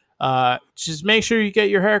nice. Just make sure you get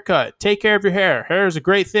your hair cut. Take care of your hair. Hair is a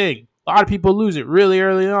great thing. A lot of people lose it really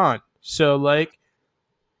early on. So,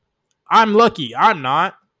 I'm lucky. I'm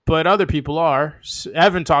not, but other people are.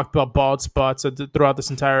 Evan talked about bald spots throughout this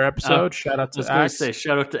entire episode. Shout out to Axe.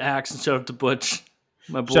 Shout out to Axe and shout out to Butch.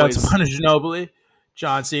 My boys. Shout out to Manu Ginobili,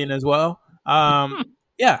 John Cena as well.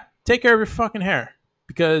 Yeah, take care of your fucking hair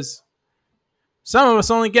because some of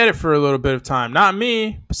us only get it for a little bit of time. Not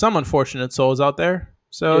me, but some unfortunate souls out there.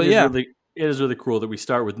 So it is really cruel that we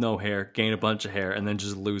start with no hair, gain a bunch of hair, and then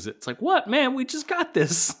just lose it. It's like, what, man? We just got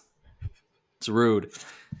this. It's rude.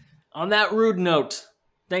 On that rude note,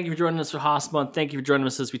 thank you for joining us for Haas Month. Thank you for joining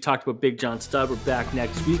us as we talked about Big John Studd. We're back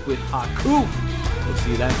next week with Haku. We'll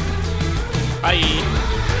see you then. Bye.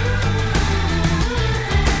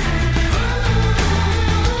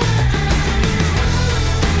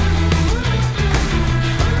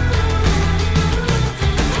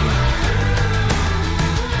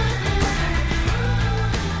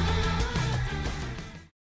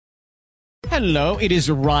 Hello, it is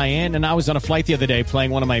Ryan, and I was on a flight the other day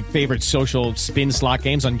playing one of my favorite social spin slot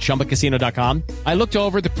games on ChumbaCasino.com. I looked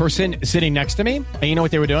over at the person sitting next to me, and you know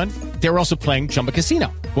what they were doing? They were also playing Chumba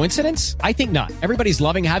Casino. Coincidence? I think not. Everybody's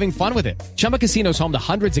loving having fun with it. Chumba Casino is home to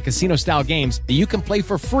hundreds of casino-style games that you can play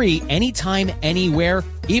for free anytime, anywhere,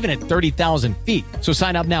 even at 30,000 feet. So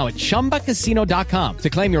sign up now at ChumbaCasino.com to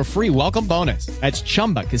claim your free welcome bonus. That's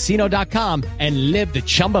ChumbaCasino.com and live the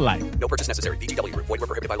Chumba life. No purchase necessary. VGW. Void where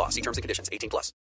prohibited by law. See terms and conditions. 18+.